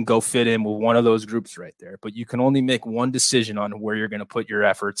like you can go fit in with one of those groups right there, but you can only make one decision on where you're going to put your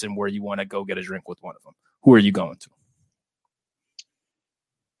efforts and where you want to go get a drink with one of them. Who are you going to?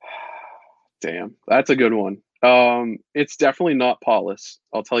 Damn, that's a good one. It's definitely not Paulus.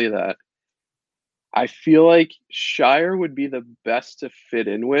 I'll tell you that. I feel like Shire would be the best to fit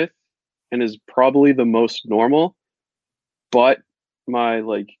in with and is probably the most normal. But my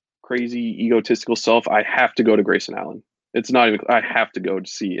crazy egotistical self, I have to go to Grayson Allen. It's not even. I have to go to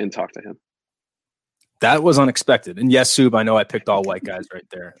see and talk to him. That was unexpected. And yes, Sub, I know I picked all white guys right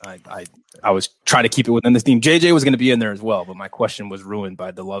there. I was trying to keep it within this theme. JJ was going to be in there as well, but my question was ruined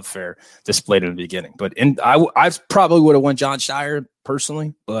by the love affair displayed in the beginning. But I probably would have went John Shire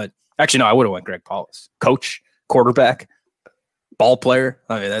personally, but actually no, I would have went Greg Paulus, coach, quarterback, ball player.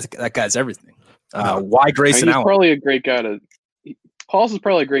 I mean, that guy's everything. Why Grayson Allen? He's probably a great guy to. Paulus is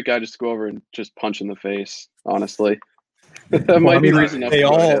probably a great guy just to go over and just punch in the face. Honestly. That might be reason enough. They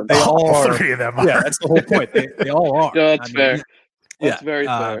all are. 3 of them. Yeah, that's the whole point. They all are. No, that's fair. That's very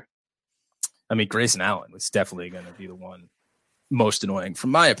fair. I mean, Grayson Allen was definitely going to be the one most annoying,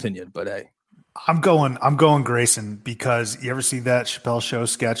 from my opinion. But hey, I'm going Grayson because you ever see that Chappelle Show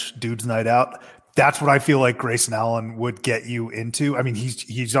sketch, Dude's Night Out? That's what I feel like Grayson Allen would get you into. I mean,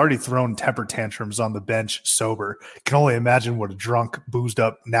 he's already thrown temper tantrums on the bench sober. Can only imagine what a drunk, boozed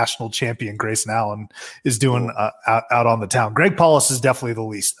up national champion Grayson Allen is doing out on the town. Greg Paulus is definitely the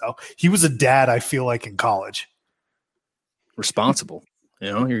least, though. He was a dad, I feel like, in college. Responsible.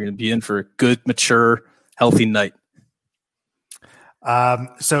 You're going to be in for a good, mature, healthy night.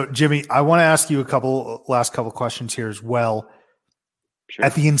 So, Jimmy, I want to ask you last couple questions here as well. Sure.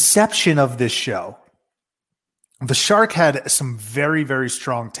 At the inception of this show, the Shark had some very, very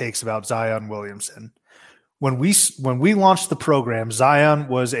strong takes about Zion Williamson. When we launched the program, Zion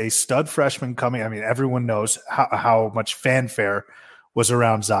was a stud freshman coming. I mean, everyone knows how much fanfare was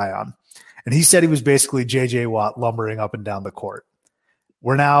around Zion. And he said he was basically J.J. Watt lumbering up and down the court.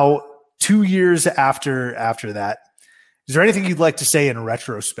 We're now 2 years after that. Is there anything you'd like to say in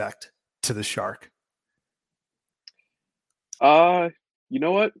retrospect to the Shark? You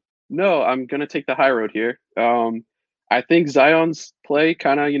know what? No, I'm going to take the high road here. I think Zion's play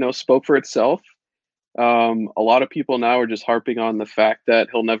kind of, spoke for itself. A lot of people now are just harping on the fact that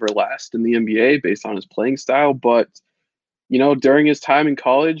he'll never last in the NBA based on his playing style. But, during his time in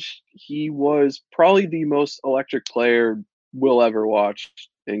college, he was probably the most electric player we'll ever watch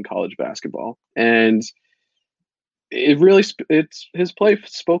in college basketball. And his play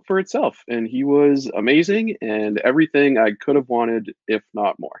spoke for itself, and he was amazing and everything I could have wanted, if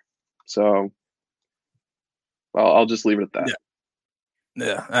not more. So, well, I'll just leave it at that.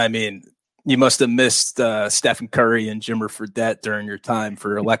 Yeah. I mean, you must have missed Stephen Curry and Jimmer Fredette during your time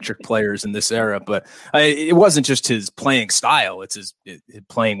for electric players in this era. But it wasn't just his playing style; it's his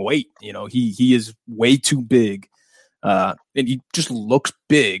playing weight. He is way too big, and he just looks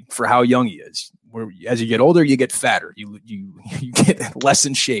big for how young he is. As you get older, you get fatter. You get less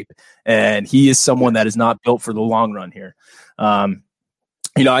in shape, and he is someone that is not built for the long run here.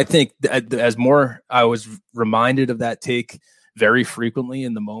 I think as more I was reminded of that take very frequently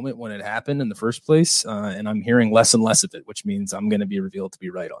in the moment when it happened in the first place, and I'm hearing less and less of it, which means I'm going to be revealed to be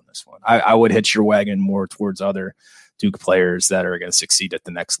right on this one. I would hitch your wagon more towards other Duke players that are going to succeed at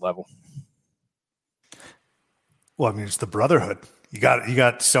the next level. Well, I mean, it's the brotherhood. You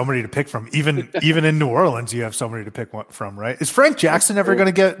got so many to pick from. Even in New Orleans, you have so many to pick from, right? Is Frank Jackson ever going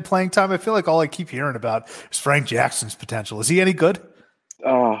to get playing time? I feel like all I keep hearing about is Frank Jackson's potential. Is he any good?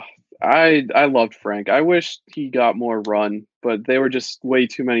 I loved Frank. I wish he got more run, but they were just way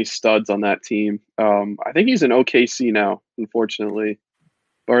too many studs on that team. I think he's in OKC now, unfortunately.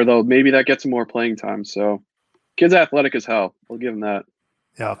 Or though maybe that gets him more playing time. So kid's athletic as hell. We'll give him that.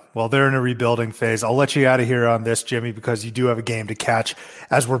 Yeah, well, they're in a rebuilding phase. I'll let you out of here on this, Jimmy, because you do have a game to catch.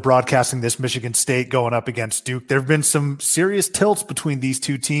 As we're broadcasting this, Michigan State going up against Duke. There have been some serious tilts between these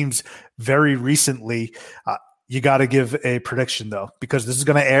two teams very recently. You got to give a prediction, though, because this is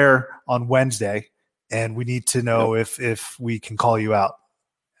going to air on Wednesday, and we need to know if we can call you out.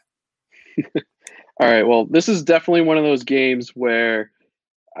 All right, well, this is definitely one of those games where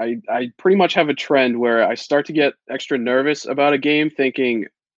I pretty much have a trend where I start to get extra nervous about a game, thinking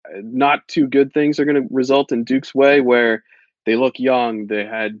not too good things are going to result in Duke's way, where they look young. They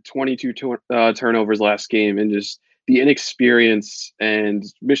had 22 turnovers last game, and just the inexperience, and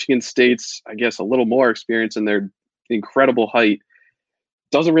Michigan State's, I guess, a little more experience in their incredible height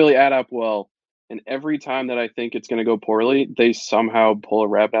doesn't really add up well. And every time that I think it's going to go poorly, they somehow pull a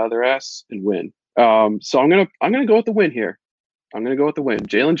rabbit out of their ass and win. So I'm gonna go with the win here. I'm going to go with the win.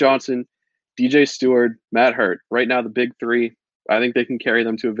 Jalen Johnson, DJ Stewart, Matt Hurt. Right now, the big three. I think they can carry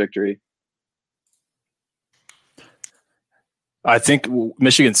them to a victory. I think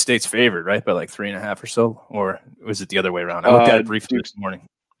Michigan State's favored, right, by like 3.5 or so, or was it the other way around? I looked at it briefly this morning.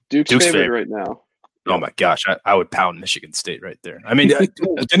 Duke's favored right now. Oh my gosh, I would pound Michigan State right there. I mean,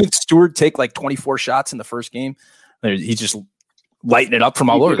 didn't Stewart take like 24 shots in the first game? He just lighten it up from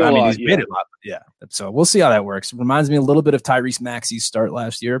all over. I mean, he's made it a lot. Yeah. So we'll see how that works. It reminds me a little bit of Tyrese Maxey's start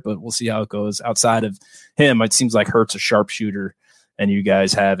last year, but we'll see how it goes. Outside of him, it seems like Hurt's a sharpshooter, and you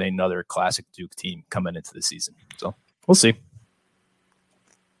guys have another classic Duke team coming into the season. So we'll see.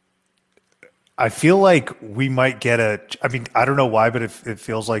 I feel like we might get I don't know why, but it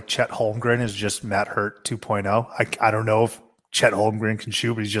feels like Chet Holmgren is just Matt Hurt 2.0. I don't know if Chet Holmgren can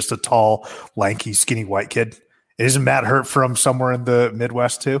shoot, but he's just a tall, lanky, skinny white kid. Isn't Matt Hurt from somewhere in the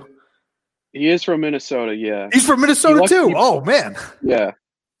Midwest too? He is from Minnesota, yeah. He's from Minnesota too? Oh, man. Yeah.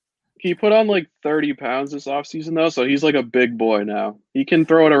 He put on like 30 pounds this offseason, though, so he's like a big boy now. He can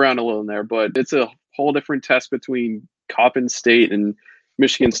throw it around a little in there, but it's a whole different test between Coppin State and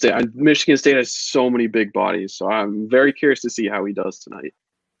Michigan State. Michigan State has so many big bodies, so I'm very curious to see how he does tonight.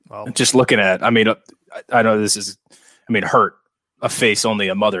 Well, just looking at, I know this is, Hurt, a face only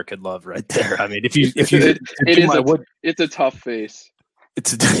a mother could love right there. I mean, it's a tough face.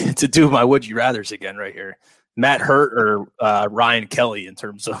 It's a do my would you rathers again right here. Matt Hurt or Ryan Kelly in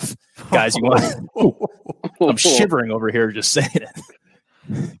terms of guys you want. I'm shivering over here just saying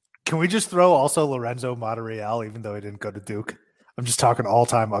it. Can we just throw also Lorenzo Monterreal, even though he didn't go to Duke? I'm just talking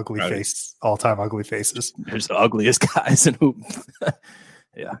all-time ugly faces. There's the ugliest guys in who.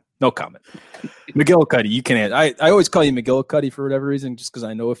 Yeah, no comment. McGillicuddy, you can. I always call you McGillicuddy for whatever reason, just because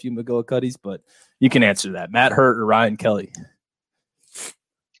I know a few McGillicuddies, but you can answer that. Matt Hurt or Ryan Kelly?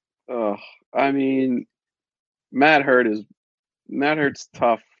 Matt Hurt's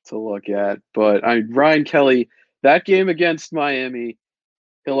tough to look at, but Ryan Kelly, that game against Miami,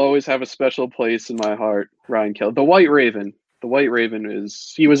 he'll always have a special place in my heart. Ryan Kelly, the White Raven. The White Raven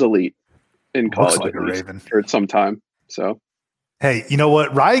he was elite in college like a Raven for some time. So. Hey, you know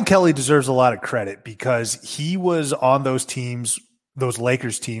what? Ryan Kelly deserves a lot of credit because he was on those teams, those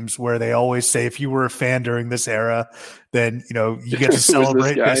Lakers teams, where they always say if you were a fan during this era, then you get to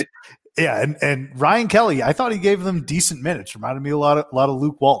celebrate this. Yeah, and Ryan Kelly, I thought he gave them decent minutes. Reminded me a lot of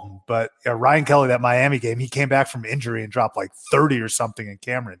Luke Walton. But Ryan Kelly, that Miami game, he came back from injury and dropped like 30 or something in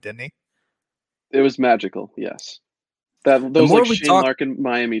Cameron, didn't he? It was magical. Yes, those like Shane Larkin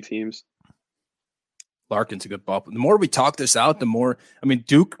Miami teams. Larkin's a good ball. The more we talk this out, the more,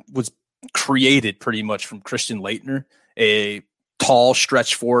 Duke was created pretty much from Christian Laettner, a tall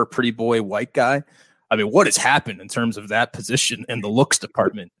stretch four, pretty boy, white guy. What has happened in terms of that position in the looks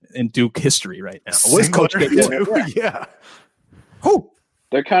department in Duke history right now? What is Coach K doing? Yeah.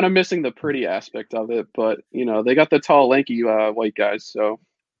 They're kind of missing the pretty aspect of it, but, they got the tall, lanky white guys, so.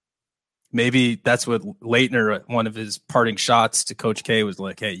 Maybe that's what Laettner, one of his parting shots to Coach K was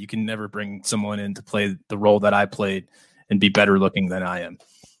like, hey, you can never bring someone in to play the role that I played and be better looking than I am.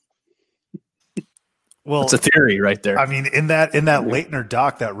 Well, it's a theory right there. In that Laettner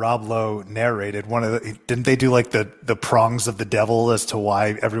doc that Rob Lowe narrated, didn't they do like the prongs of the devil as to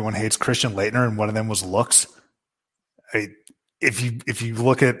why everyone hates Christian Laettner, and one of them was looks? If you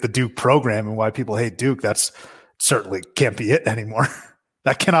look at the Duke program and why people hate Duke, that's certainly can't be it anymore.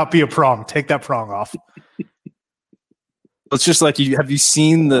 That cannot be a prong. Take that prong off. It's just like have you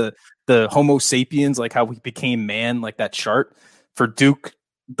seen the Homo sapiens, like how we became man, like that chart for Duke,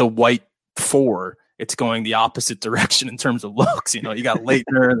 the white 4, it's going the opposite direction in terms of looks. You know, you got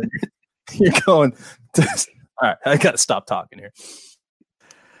Leitner and then you're going all right, I got to stop talking here.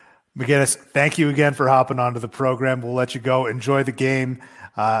 McGuinness, thank you again for hopping onto the program. We'll let you go. Enjoy the game.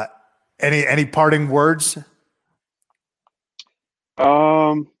 Any parting words?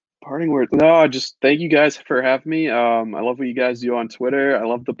 Parting words. No, just thank you guys for having me. I love what you guys do on Twitter. I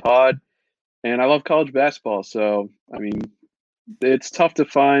love the pod, and I love college basketball. So, I mean, it's tough to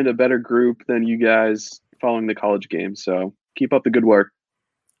find a better group than you guys following the college game. So, keep up the good work.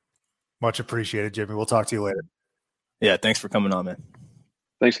 Much appreciated, Jimmy. We'll talk to you later. Yeah, thanks for coming on, man.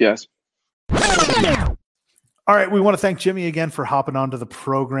 Thanks, guys. All right, we want to thank Jimmy again for hopping onto the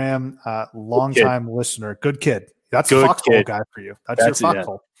program. Longtime listener, good kid. That's a foxhole guy for you. That's your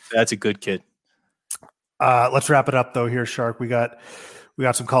foxhole. That's a good kid. Let's wrap it up though. Here, Shark. We got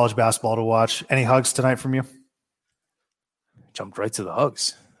some college basketball to watch. Any hugs tonight from you? Jumped right to the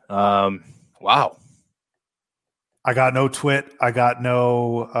hugs. Wow. I got no twit. I got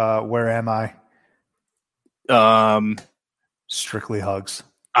no. Where am I? Strictly hugs.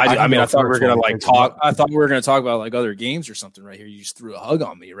 I mean, I thought we were gonna talk. I thought we were gonna talk about like other games or something right here. You just threw a hug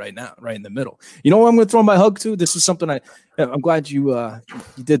on me right now, right in the middle. You know what I'm gonna throw my hug to? This is something I'm glad you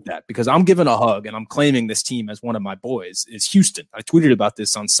did that, because I'm giving a hug and I'm claiming this team as one of my boys is Houston. I tweeted about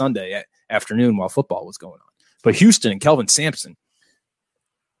this on Sunday afternoon while football was going on. But Houston and Kelvin Sampson,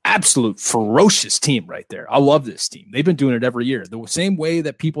 absolute ferocious team right there. I love this team. They've been doing it every year. The same way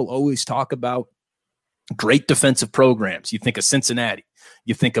that people always talk about great defensive programs. You think of Cincinnati.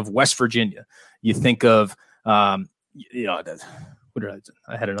 You think of West Virginia. You think of, I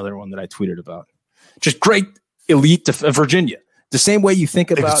had another one that I tweeted about. Just great elite Virginia. The same way you think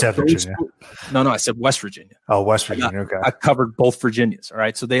about. Virginia. No, I said West Virginia. Oh, West Virginia. Okay. I covered both Virginias. All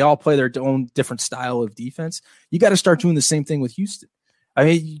right. So they all play their own different style of defense. You got to start doing the same thing with Houston. I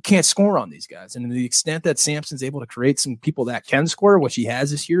mean, you can't score on these guys. And to the extent that Sampson's able to create some people that can score, which he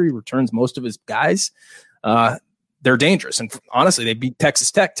has this year, he returns most of his guys. They're dangerous. And honestly, they beat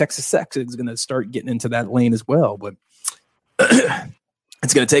Texas Tech. Texas Tech is going to start getting into that lane as well. But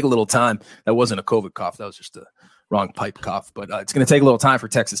it's going to take a little time. That wasn't a COVID cough. That was just a wrong pipe cough. But it's going to take a little time for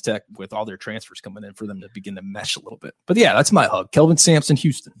Texas Tech with all their transfers coming in for them to begin to mesh a little bit. But yeah, that's my hug. Kelvin Sampson,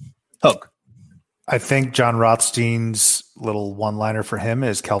 Houston. Hug. I think John Rothstein's little one-liner for him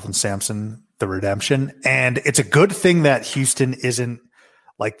is Kelvin Sampson, the redemption. And it's a good thing that Houston isn't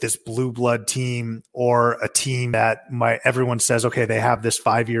like this blue blood team or a team that everyone says, okay, they have this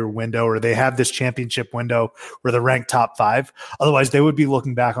 5-year window or they have this championship window where they're ranked top 5. Otherwise, they would be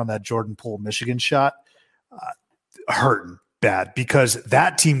looking back on that Jordan Poole Michigan shot hurting bad, because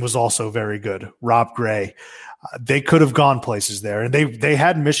that team was also very good. Rob Gray, they could have gone places there, and they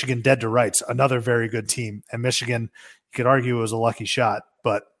had Michigan dead to rights, another very good team. And Michigan, you could argue it was a lucky shot,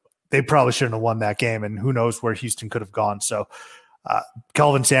 but they probably shouldn't have won that game, and who knows where Houston could have gone. So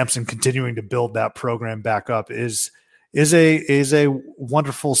Kelvin Sampson continuing to build that program back up is a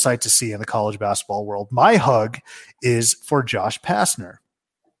wonderful sight to see in the college basketball world. My hug is for Josh Pastner.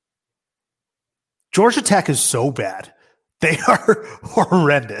 Georgia Tech is so bad. They are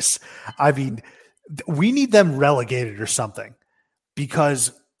horrendous. I mean, we need them relegated or something,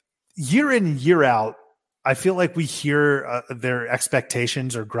 because year in, year out, I feel like we hear their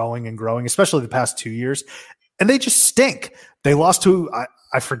expectations are growing and growing, especially the past 2 years, and they just stink. They lost to,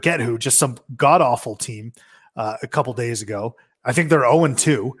 I forget who, just some god-awful team a couple days ago. I think they're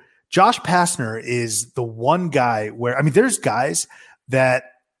 0-2. Josh Pastner is the one guy where, I mean, there's guys that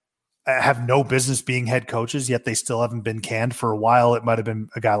have no business being head coaches, yet they still haven't been canned. For a while, it might have been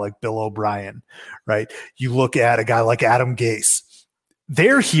a guy like Bill O'Brien, right? You look at a guy like Adam Gase.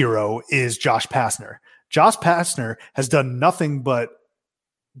 Their hero is Josh Pastner. Josh Pastner has done nothing but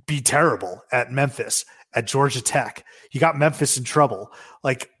be terrible at Memphis, at Georgia Tech. He got Memphis in trouble.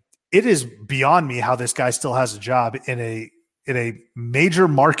 Like, it is beyond me how this guy still has a job in a major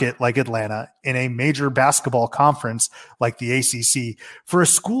market like Atlanta, in a major basketball conference like the ACC, for a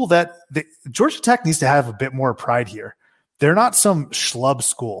school that Georgia Tech needs to have a bit more pride here. They're not some schlub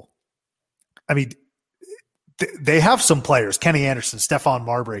school. I mean, they have some players, Kenny Anderson, Stephon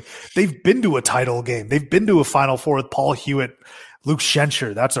Marbury. They've been to a title game. They've been to a Final Four with Paul Hewitt, Luke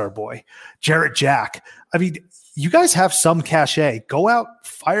Schenscher, that's our boy, Jarrett Jack. I mean, you guys have some cachet. Go out,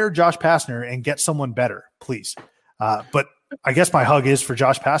 fire Josh Pastner, and get someone better, please. But I guess my hug is for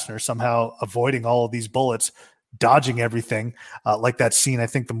Josh Pastner somehow avoiding all of these bullets, dodging everything, like that scene. I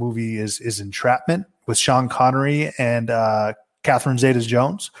think the movie is Entrapment with Sean Connery and Catherine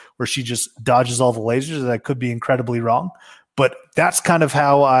Zeta-Jones, where she just dodges all the lasers. That could be incredibly wrong, But that's kind of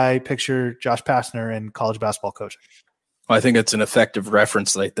how I picture Josh Pastner in college basketball coaching. Well, I think it's an effective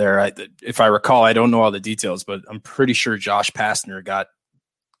reference right there. If I recall, I don't know all the details, but I'm pretty sure Josh Pastner got,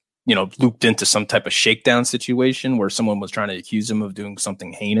 looped into some type of shakedown situation where someone was trying to accuse him of doing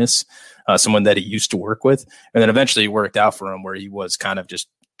something heinous, someone that he used to work with. And then eventually it worked out for him where he was kind of just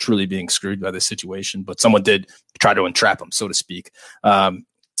truly being screwed by the situation, but someone did try to entrap him, so to speak.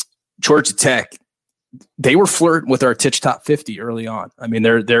 Georgia Tech, they were flirting with our Titch Top 50 early on. I mean,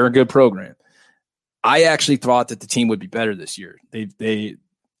 they're a good program. I actually thought that the team would be better this year. They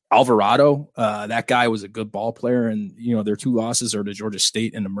Alvarado, that guy was a good ball player, and their 2 losses are to Georgia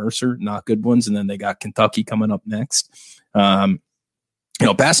State and to Mercer, not good ones, and then they got Kentucky coming up next.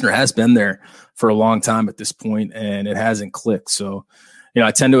 Pastner has been there for a long time at this point, and it hasn't clicked. So,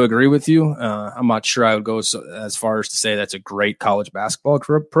 I tend to agree with you. I'm not sure I would go as far as to say that's a great college basketball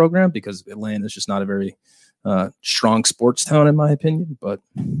program because Atlanta is just not a very strong sports town, in my opinion. But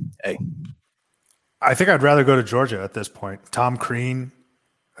hey, I think I'd rather go to Georgia at this point. Tom Crean.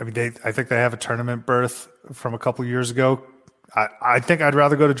 I mean, I think they have a tournament berth from a couple years ago. I think I'd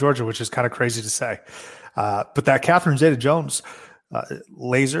rather go to Georgia, which is kind of crazy to say. But that Catherine Zeta-Jones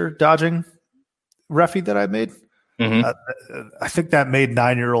laser dodging referee that I made, I think that made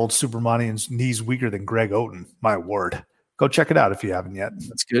 9-year-old Subramanian's knees weaker than Greg Oden. My word. Go check it out if you haven't yet.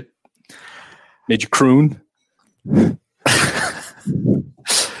 That's good. Made you croon.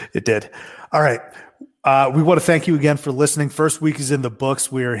 It did. All right. We want to thank you again for listening. First week is in the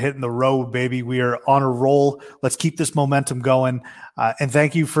books. We are hitting the road, baby. We are on a roll. Let's keep this momentum going. And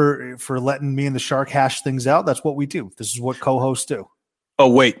thank you for letting me and the Shark hash things out. That's what we do. This is what co-hosts do.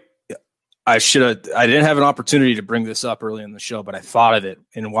 Oh, wait. I didn't have an opportunity to bring this up early in the show, but I thought of it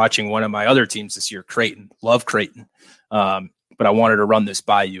in watching one of my other teams this year, Creighton. Love Creighton. But I wanted to run this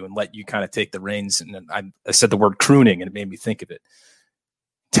by you and let you kind of take the reins. And I said the word crooning, and it made me think of it.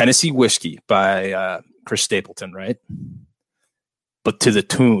 Tennessee Whiskey by Chris Stapleton, right? But to the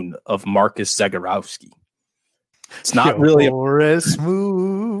tune of Marcus Zagorowski. It's not really as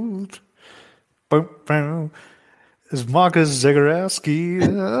smooth. Is Marcus Zagorowski.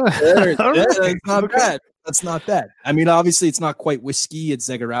 That's not bad. That's not bad. I mean, obviously, it's not quite whiskey. It's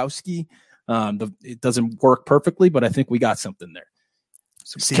Zagorowski. It doesn't work perfectly, but I think we got something there.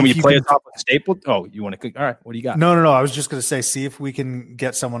 So can we play it off of Stapleton? Oh, you want to? All right. What do you got? No. I was just going to say, see if we can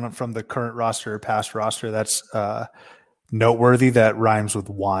get someone from the current roster or past roster that's noteworthy that rhymes with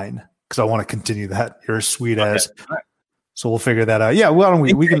wine, because I want to continue that. You're as sweet as. Right. So we'll figure that out. Yeah. Why don't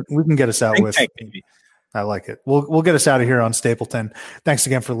we can get us out with. I like it. We'll get us out of here on Stapleton. Thanks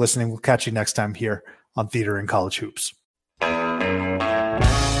again for listening. We'll catch you next time here on Theater and College Hoops.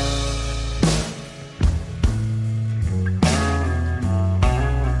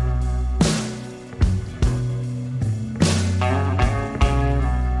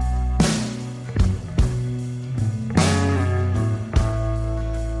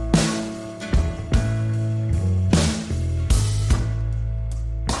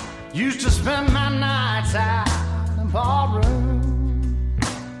 Used to spend my nights out in the ballroom.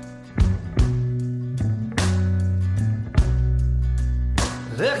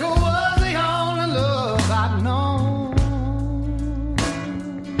 Liquor was the only love I'd known.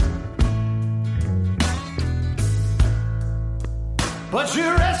 But you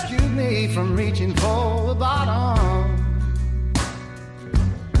rescued me from reaching for the bottom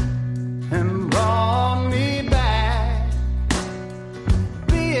and brought me back.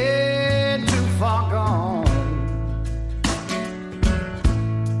 Far gone.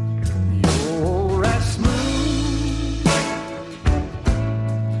 You're as smooth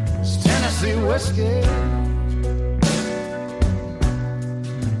as Tennessee whiskey.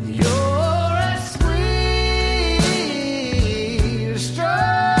 You're as sweet as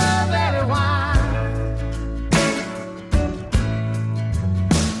strawberry wine.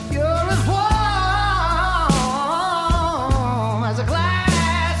 You're as warm as a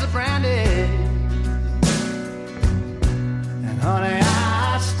glass of brandy. Honey,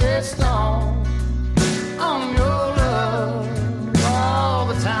 I stay strong on your love all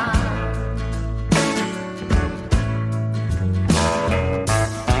the time.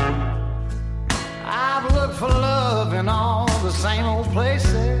 I've looked for love in all the same old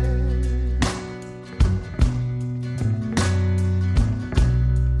places.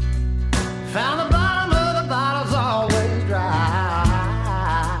 Found the bottom of the bottle's always dry.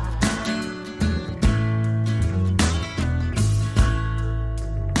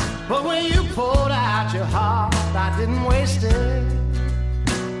 But when you poured out your heart, I didn't waste it.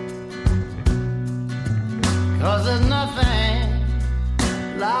 'Cause there's nothing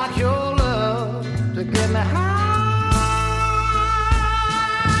like your love to get me high.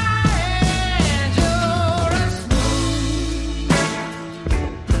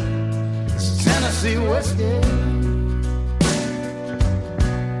 Tennessee whiskey.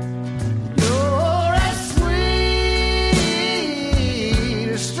 You're as sweet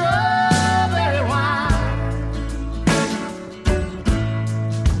as strawberry wine.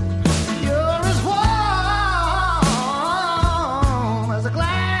 You're as warm as a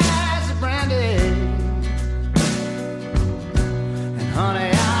glass of brandy. And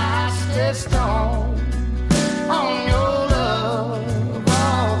honey, I stay stoned on your love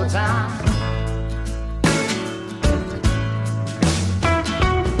all the time.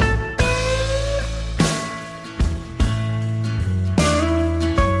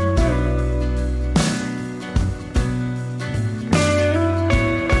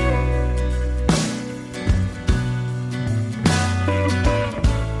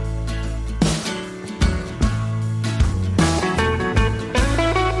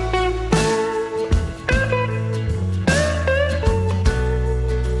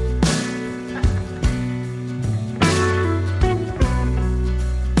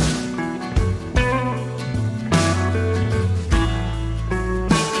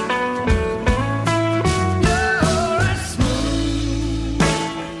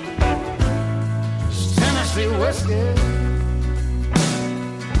 Tennessee whiskey.